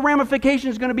 What's the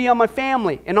ramifications going to be on my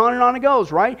family? And on it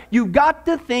goes, right? You've got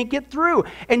to think it through.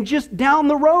 And just down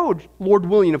the road, Lord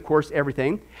willing, of course,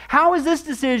 everything. How is this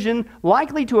decision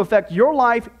likely to affect your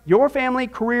life, your family,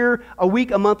 career, a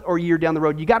week, a month, or a year down the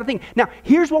road? You got to think. Now,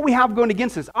 here's what we have going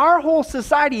against us. Our whole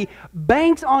society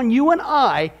banks on you and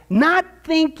I not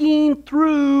thinking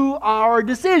through our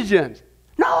decisions.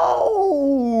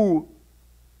 No!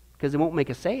 Because it won't make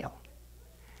a sale.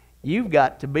 You've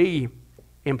got to be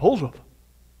impulsive.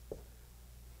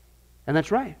 And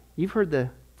that's right. You've heard the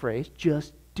phrase,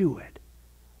 just do it.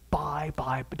 Buy.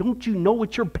 But don't you know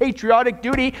it's your patriotic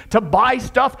duty to buy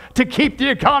stuff to keep the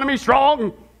economy strong?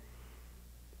 You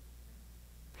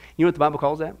know what the Bible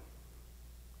calls that?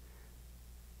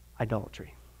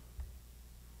 Idolatry.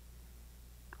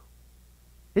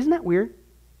 Isn't that weird?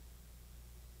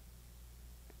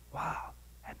 Wow.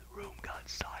 And the room got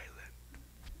silent.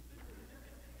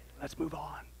 Let's move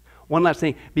on. One last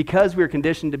thing. Because we're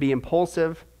conditioned to be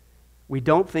impulsive, we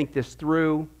don't think this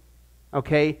through,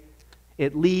 okay?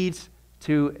 It leads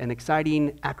to an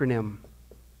exciting acronym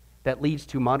that leads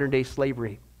to modern-day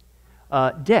slavery.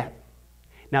 Debt.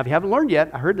 Now, if you haven't learned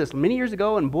yet, I heard this many years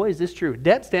ago, and boy, is this true.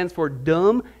 Debt stands for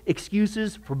dumb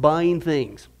excuses for buying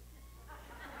things.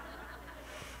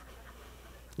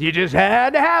 You just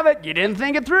had to have it. You didn't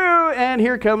think it through, and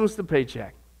here comes the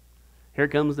paycheck. Here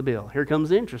comes the bill. Here comes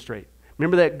the interest rate.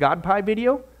 Remember that God Pie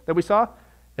video that we saw?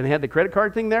 And they had the credit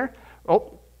card thing there?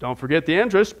 Oh, don't forget the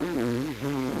interest.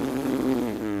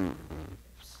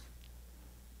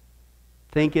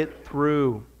 Think it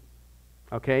through.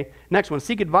 Okay? Next one,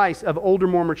 seek advice of older,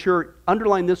 more mature.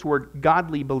 Underline this word,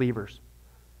 godly believers.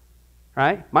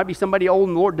 Right? Might be somebody old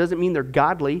in the Lord. Doesn't mean they're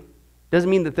godly. Doesn't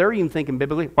mean that they're even thinking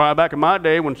biblically. Well, back in my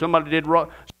day when somebody did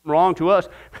wrong to us,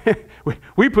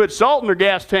 we put salt in their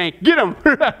gas tank. Get them.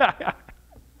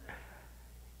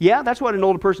 Yeah, that's what an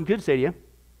older person could say to you.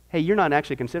 Hey, you're not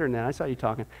actually considering that. I saw you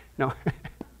talking. No.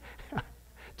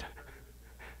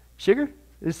 Sugar?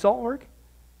 Does salt work?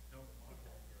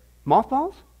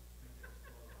 Mothballs?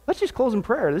 Let's just close in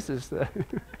prayer. This is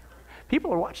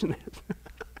people are watching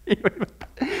this.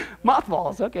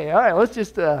 Mothballs. Okay, all right. Let's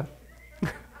just.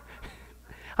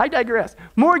 I digress.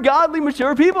 More godly,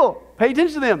 mature people. Pay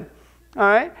attention to them. All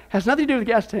right? Has nothing to do with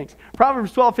gas tanks.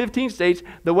 Proverbs 12:15 states,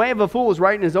 "The way of a fool is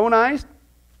right in his own eyes,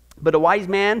 but a wise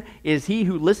man is he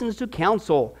who listens to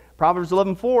counsel." Proverbs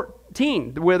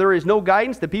 11:14, "Where there is no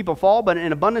guidance, the people fall, but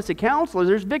in abundance of counsel,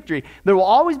 there's victory." There will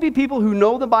always be people who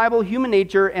know the Bible, human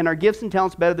nature, and our gifts and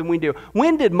talents better than we do.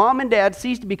 When did mom and dad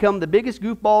cease to become the biggest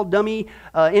goofball, dummy,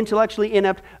 intellectually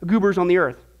inept goobers on the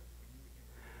earth?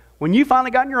 When you finally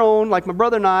got on your own, like my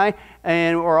brother and I,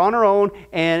 or on our own,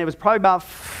 and it was probably about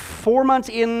 4 months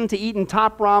into eating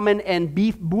top ramen and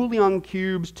beef bouillon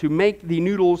cubes to make the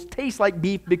noodles taste like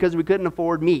beef because we couldn't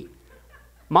afford meat.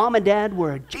 Mom and Dad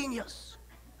were a genius.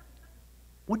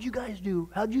 What'd you guys do?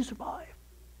 How'd you survive?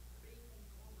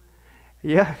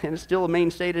 Yeah, and it's still a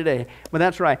mainstay today. But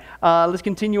that's right. Let's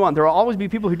continue on. There will always be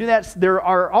people who do that. There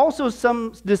are also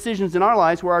some decisions in our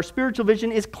lives where our spiritual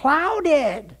vision is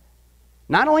clouded.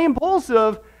 Not only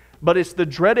impulsive, but it's the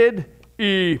dreaded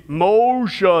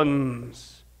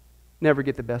emotions. Never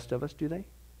get the best of us, do they?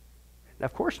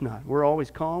 Of course not. We're always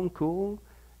calm, cool,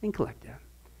 and collected.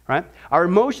 Right? Our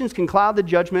emotions can cloud the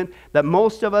judgment that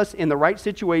most of us in the right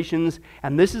situations,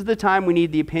 and this is the time we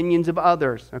need the opinions of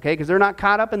others, okay? Because they're not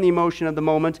caught up in the emotion of the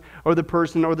moment or the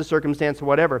person or the circumstance or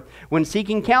whatever. When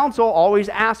seeking counsel, always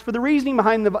ask for the reasoning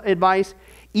behind the advice.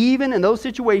 Even in those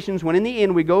situations when in the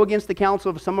end we go against the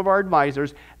counsel of some of our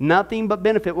advisors, nothing but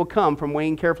benefit will come from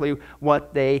weighing carefully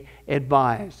what they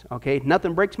advise. Okay?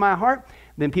 Nothing breaks my heart.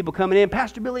 Then people coming in,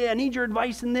 Pastor Billy, I need your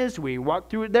advice in this. We walk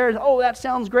through it there. Oh, that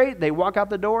sounds great. They walk out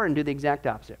the door and do the exact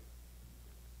opposite.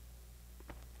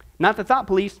 Not the thought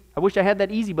police. I wish I had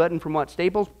that easy button from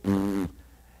Staples and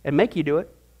make you do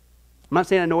it. I'm not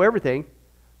saying I know everything,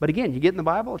 but again, you get in the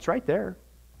Bible, it's right there.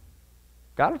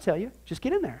 God will tell you. Just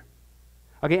get in there.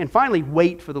 Okay, and finally,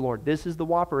 wait for the Lord. This is the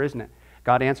whopper, isn't it?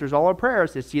 God answers all our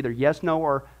prayers. It's either yes, no,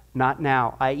 or not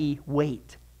now, i.e.,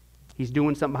 wait. He's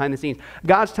doing something behind the scenes.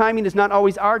 God's timing is not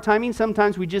always our timing.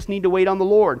 Sometimes we just need to wait on the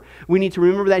Lord. We need to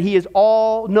remember that He is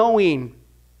all-knowing.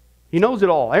 He knows it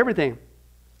all, everything.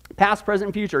 Past,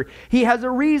 present, future. He has a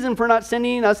reason for not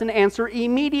sending us an answer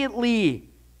immediately.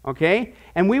 Okay?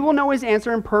 And we will know his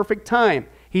answer in perfect time.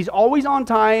 He's always on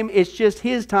time. It's just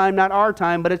his time, not our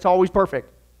time, but it's always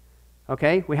perfect.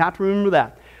 Okay? We have to remember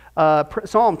that.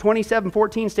 Psalm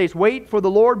 27:14 states, wait for the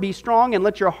Lord, be strong, and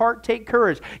let your heart take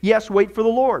courage. Yes, wait for the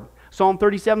Lord. Psalm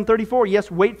 37:34,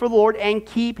 yes, wait for the Lord and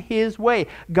keep his way.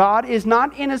 God is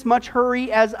not in as much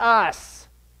hurry as us.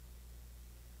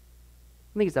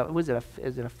 I think is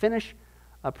it a Finnish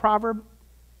proverb?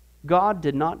 God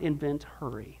did not invent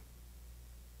hurry.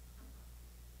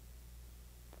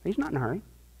 He's not in a hurry.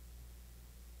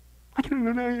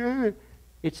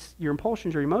 It's your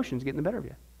impulsions or emotions getting the better of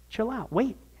you. Chill out.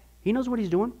 Wait. He knows what he's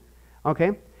doing.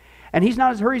 Okay? And he's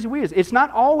not as hurried as we is. It's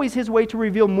not always his way to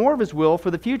reveal more of his will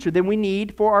for the future than we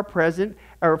need for our present,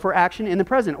 or for action in the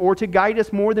present, or to guide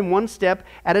us more than one step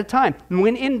at a time. And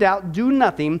when in doubt, do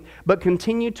nothing, but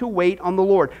continue to wait on the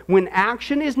Lord. When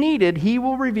action is needed, he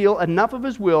will reveal enough of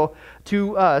his will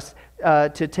to us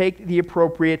to take the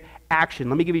appropriate action.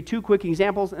 Let me give you two quick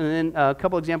examples, and then a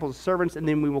couple examples of servants, and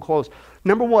then we will close.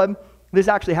 Number one, this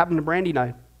actually happened to Brandy and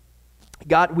I.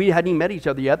 We hadn't even met each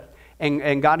other yet,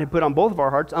 and God had put on both of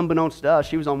our hearts, unbeknownst to us.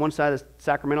 She was on one side of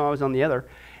Sacramento, I was on the other,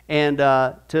 and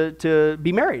to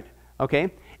be married,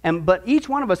 okay? But each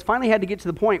one of us finally had to get to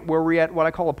the point where we're at what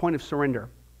I call a point of surrender.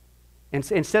 And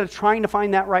instead of trying to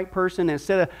find that right person,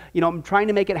 instead of trying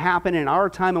to make it happen in our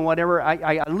time and whatever,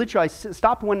 I literally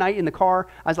stopped one night in the car.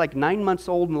 I was like 9 months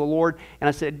old in the Lord, and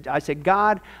I said,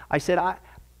 God,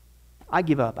 I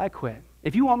give up. I quit.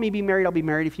 If you want me to be married, I'll be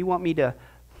married. If you want me to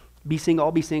be single,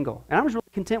 I'll be single. And I was really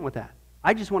content with that.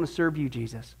 I just want to serve you,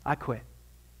 Jesus. I quit.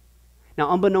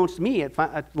 Now, unbeknownst to me,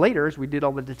 later, as we did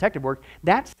all the detective work,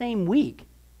 that same week,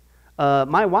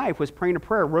 my wife was praying a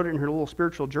prayer, wrote it in her little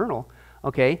spiritual journal,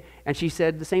 okay? And she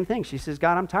said the same thing. She says,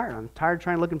 God, I'm tired. I'm tired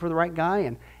of looking for the right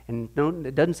guy, and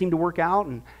it doesn't seem to work out,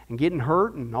 and getting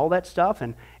hurt, and all that stuff.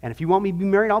 And if you want me to be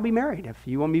married, I'll be married. If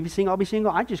you want me to be single, I'll be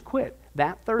single. I just quit.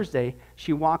 That Thursday,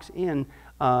 she walks in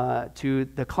to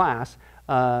the class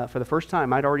for the first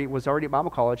time. Was already at Bible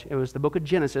college. It was the book of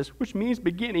Genesis, which means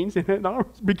beginnings, and I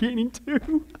was beginning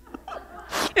too.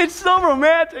 It's so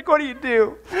romantic. What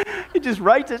do? It just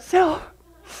writes itself.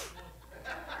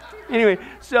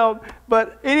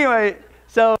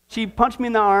 So she punched me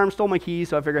in the arm, stole my keys,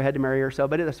 so I figured I had to marry her.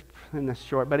 But that's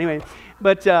short.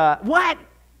 What?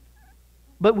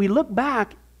 But we look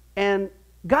back, and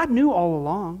God knew all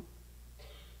along.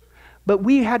 But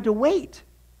we had to wait.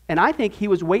 And I think he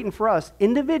was waiting for us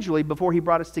individually before he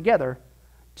brought us together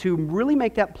to really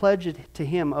make that pledge to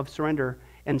him of surrender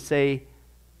and say,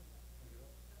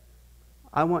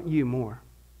 I want you more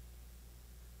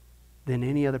than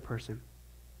any other person.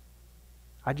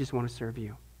 I just want to serve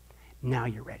you. Now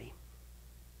you're ready.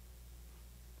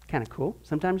 Kind of cool.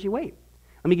 Sometimes you wait.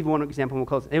 Let me give you one example and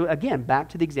we'll close. Again, back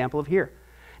to the example of here.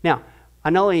 Now,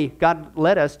 not only God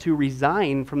led us to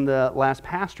resign from the last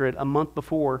pastorate a month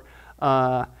before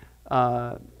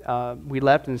we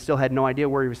left and still had no idea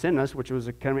where he was sending us, which was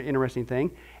a kind of an interesting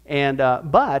thing.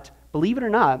 But believe it or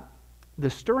not, the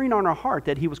stirring on our heart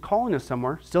that he was calling us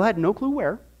somewhere, still had no clue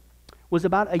where, was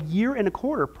about 1.25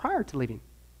 years prior to leaving.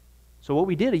 So what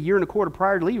we did 1.25 years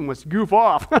prior to leaving was goof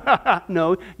off.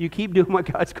 No, you keep doing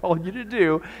what God's called you to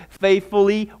do,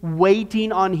 faithfully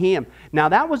waiting on him. Now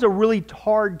that was a really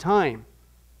hard time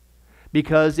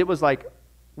because it was like,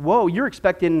 whoa, you're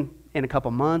expecting in a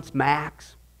couple months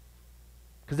max.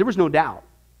 Because there was no doubt.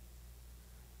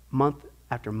 Month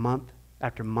after month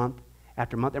after month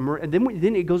after month. And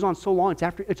then it goes on so long,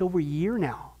 it's over 1 year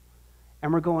now.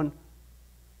 And we're going,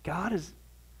 God,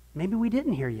 maybe we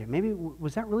didn't hear you. Maybe,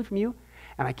 was that really from you?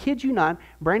 And I kid you not,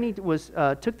 Brandy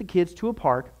took the kids to a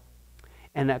park,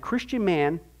 and a Christian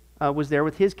man was there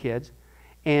with his kids,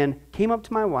 and came up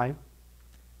to my wife,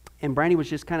 and Brandy was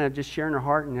just kind of just sharing her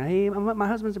heart, and hey, my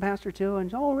husband's a pastor too,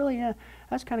 and oh really, yeah,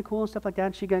 that's kind of cool and stuff like that.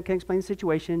 And she can explain the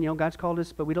situation. God's called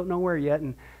us, but we don't know where yet,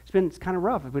 and it's kind of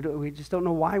rough. We just don't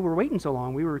know why we're waiting so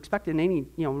long. We were expecting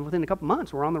within a couple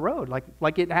months we're on the road,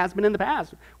 like it has been in the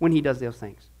past when he does those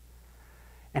things.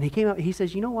 And he came up, he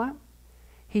says, you know what?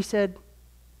 He said,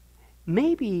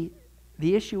 maybe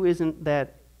the issue isn't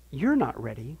that you're not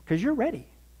ready, because you're ready.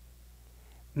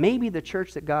 Maybe the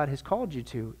church that God has called you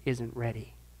to isn't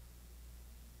ready.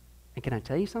 And can I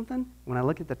tell you something? When I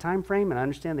look at the time frame and I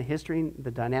understand the history and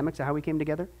the dynamics of how we came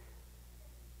together,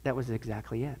 that was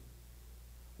exactly it.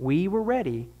 We were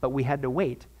ready, but we had to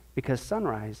wait because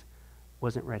Sunrise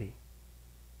wasn't ready.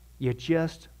 You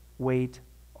just wait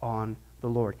on the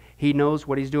Lord. He knows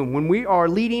what he's doing. When we are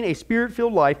leading a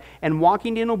spirit-filled life and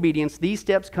walking in obedience, these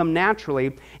steps come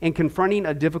naturally in confronting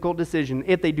a difficult decision.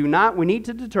 If they do not, we need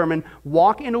to determine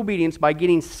walk in obedience by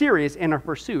getting serious in our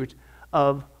pursuit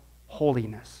of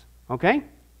holiness. Okay?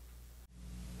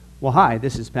 Well, hi,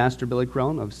 this is Pastor Billy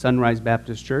Crone of Sunrise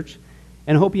Baptist Church,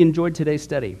 and I hope you enjoyed today's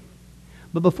study.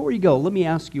 But before you go, let me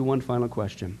ask you one final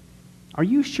question. Are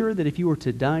you sure that if you were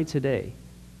to die today,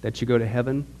 that you go to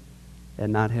heaven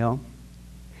and not hell?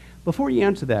 Before you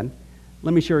answer that,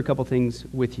 let me share a couple things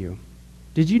with you.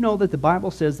 Did you know that the Bible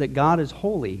says that God is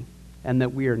holy and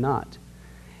that we are not?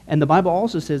 And the Bible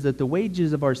also says that the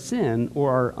wages of our sin or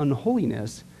our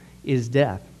unholiness is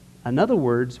death. In other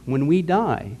words, when we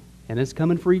die, and it's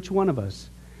coming for each one of us,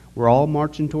 we're all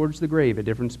marching towards the grave at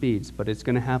different speeds, but it's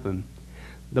going to happen.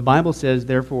 The Bible says,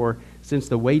 therefore, since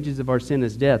the wages of our sin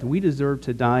is death, we deserve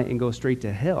to die and go straight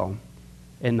to hell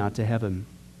and not to heaven.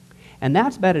 And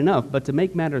that's bad enough, but to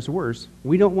make matters worse,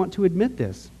 we don't want to admit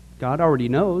this. God already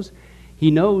knows.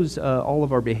 He knows all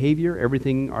of our behavior,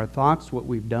 everything, our thoughts, what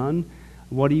we've done,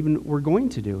 what even we're going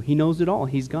to do. He knows it all.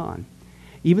 He's gone.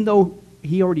 Even though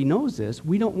he already knows this,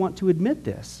 we don't want to admit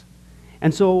this.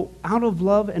 And so, out of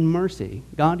love and mercy,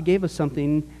 God gave us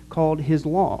something called his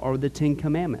law, or the 10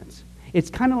 Commandments. It's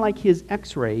kind of like his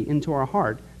x-ray into our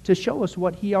heart to show us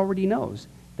what he already knows,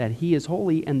 that he is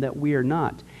holy and that we are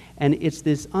not. And it's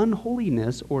this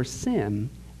unholiness or sin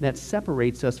that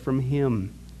separates us from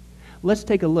him. Let's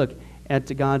take a look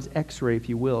at God's x-ray, if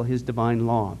you will, his divine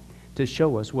law, to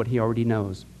show us what he already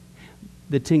knows.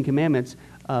 The 10 Commandments,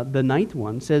 the 9th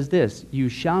one says this: you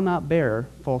shall not bear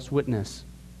false witness.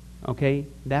 Okay?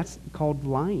 That's called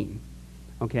lying.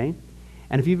 Okay?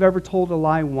 And if you've ever told a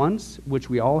lie once, which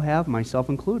we all have, myself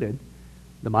included,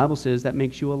 the Bible says that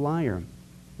makes you a liar.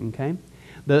 Okay?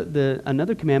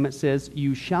 Another commandment says,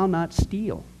 you shall not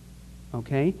steal.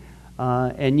 Okay?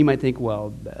 And you might think,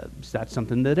 well, that's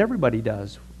something that everybody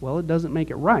does. Well, it doesn't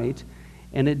make it right,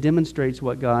 and it demonstrates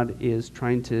what God is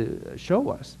trying to show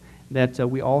us, that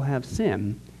we all have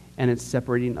sin, and it's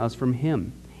separating us from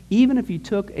him. Even if you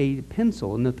took a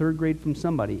pencil in the 3rd grade from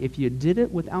somebody, if you did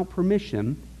it without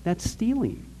permission, that's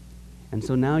stealing. And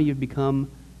so now you've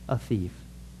become a thief.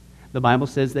 The Bible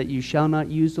says that you shall not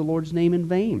use the Lord's name in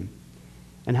vain.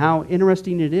 And how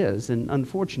interesting it is and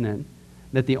unfortunate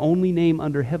that the only name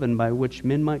under heaven by which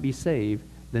men might be saved,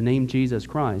 the name Jesus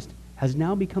Christ, has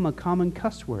now become a common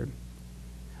cuss word.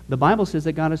 The Bible says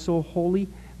that God is so holy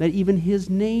that even his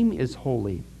name is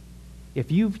holy.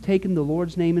 If you've taken the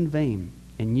Lord's name in vain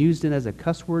and used it as a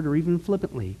cuss word or even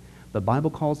flippantly, the Bible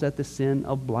calls that the sin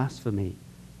of blasphemy.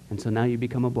 And so now you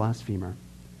become a blasphemer.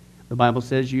 The Bible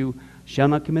says you shall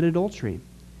not commit adultery.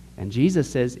 And Jesus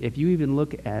says if you even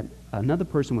look at another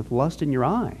person with lust in your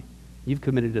eye, you've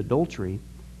committed adultery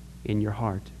in your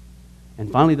heart.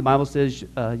 And finally, the Bible says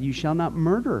you shall not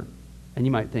murder. And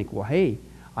you might think, well, hey,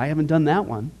 I haven't done that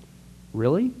one.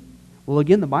 Really? Well,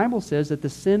 again, the Bible says that the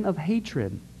sin of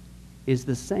hatred is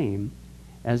the same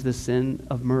as the sin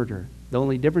of murder. The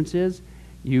only difference is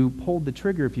you pulled the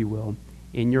trigger, if you will,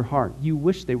 in your heart. You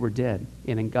wish they were dead.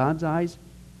 And in God's eyes,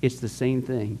 it's the same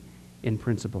thing in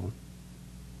principle.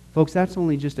 Folks, that's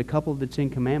only just a couple of the 10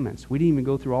 Commandments. We didn't even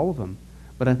go through all of them.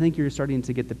 But I think you're starting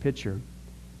to get the picture.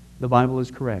 The Bible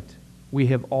is correct. We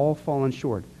have all fallen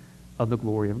short of the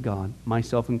glory of God,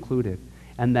 myself included,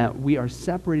 and that we are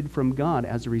separated from God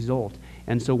as a result.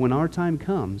 And so when our time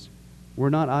comes, we're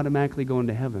not automatically going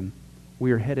to heaven.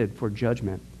 We are headed for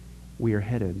judgment. We are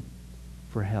headed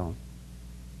for hell.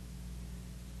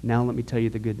 Now let me tell you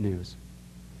the good news.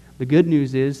 The good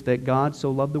news is that God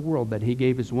so loved the world that he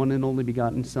gave his one and only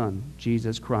begotten Son,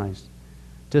 Jesus Christ,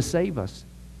 to save us.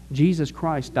 Jesus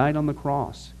Christ died on the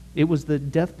cross. It was the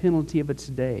death penalty of its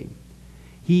day.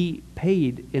 He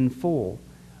paid in full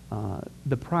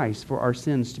the price for our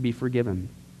sins to be forgiven.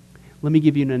 Let me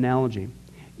give you an analogy.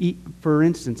 For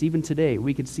instance, even today,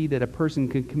 we could see that a person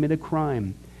could commit a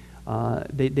crime.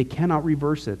 They cannot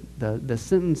reverse it. The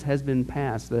sentence has been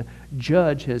passed. The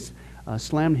judge has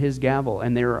slammed his gavel,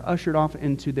 and they are ushered off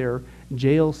into their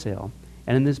jail cell.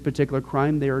 And in this particular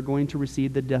crime, they are going to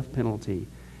receive the death penalty.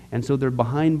 And so they're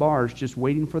behind bars just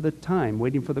waiting for the time,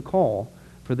 waiting for the call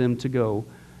for them to go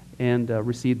and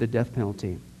receive the death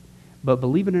penalty. But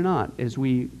believe it or not, as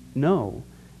we know,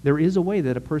 there is a way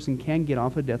that a person can get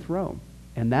off a death row.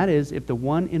 And that is if the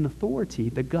one in authority,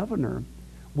 the governor,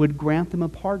 would grant them a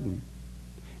pardon.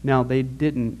 Now, they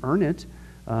didn't earn it.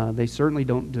 They certainly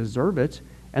don't deserve it.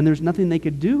 And there's nothing they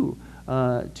could do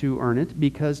to earn it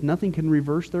because nothing can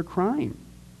reverse their crime.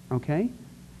 Okay?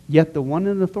 Yet the one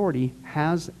in authority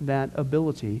has that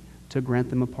ability to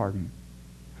grant them a pardon.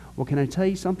 Well, can I tell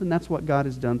you something? That's what God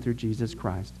has done through Jesus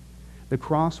Christ. The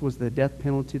cross was the death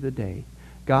penalty of the day.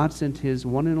 God sent his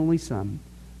one and only Son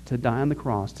to die on the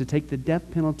cross, to take the death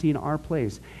penalty in our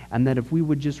place, and that if we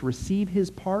would just receive his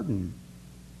pardon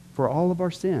for all of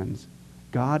our sins,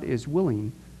 God is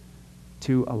willing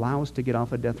to allow us to get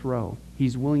off a death row.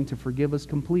 He's willing to forgive us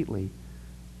completely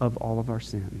of all of our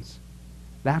sins.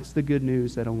 That's the good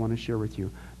news that I want to share with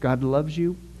you. God loves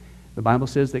you. The Bible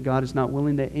says that God is not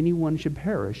willing that anyone should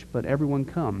perish, but everyone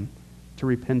come to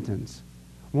repentance.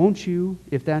 Won't you,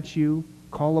 if that's you,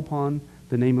 call upon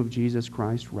the name of Jesus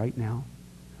Christ right now?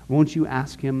 Won't you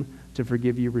ask him to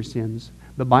forgive you your sins?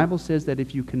 The Bible says that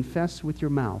if you confess with your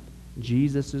mouth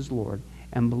Jesus is Lord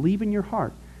and believe in your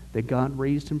heart that God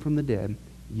raised him from the dead,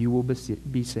 you will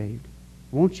be saved.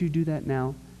 Won't you do that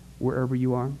now, wherever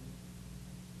you are?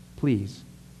 Please,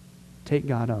 take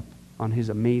God up on his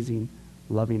amazing,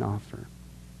 loving offer.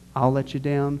 I'll let you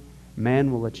down.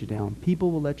 Man will let you down.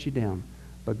 People will let you down.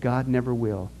 But God never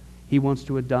will. He wants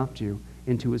to adopt you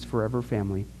into his forever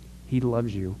family. He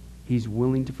loves you. He's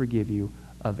willing to forgive you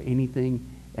of anything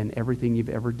and everything you've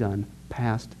ever done,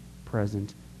 past,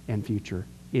 present, and future.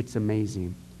 It's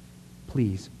amazing.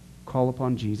 Please, call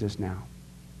upon Jesus now.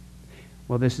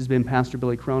 Well, this has been Pastor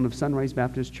Billy Crone of Sunrise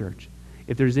Baptist Church.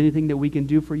 If there's anything that we can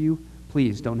do for you,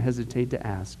 please don't hesitate to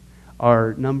ask.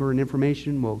 Our number and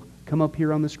information will come up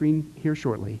here on the screen here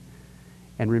shortly.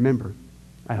 And remember,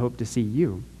 I hope to see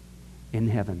you in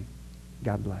heaven.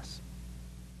 God bless.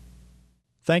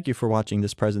 Thank you for watching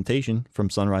this presentation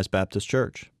from Sunrise Baptist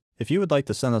Church. If you would like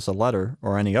to send us a letter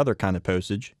or any other kind of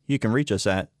postage, you can reach us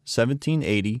at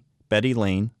 1780 Betty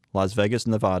Lane, Las Vegas,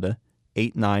 Nevada,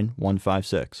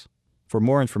 89156. For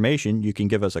more information, you can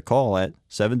give us a call at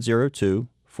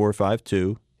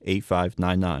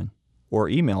 702-452-8599 or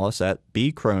email us at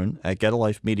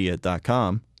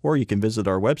bcrone@getalifemedia.com, or you can visit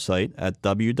our website at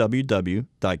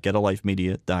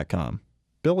www.getalifemedia.com.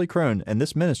 Billy Crone and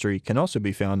this ministry can also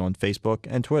be found on Facebook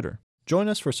and Twitter. Join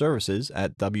us for services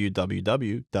at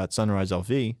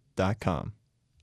www.sunriselv.com.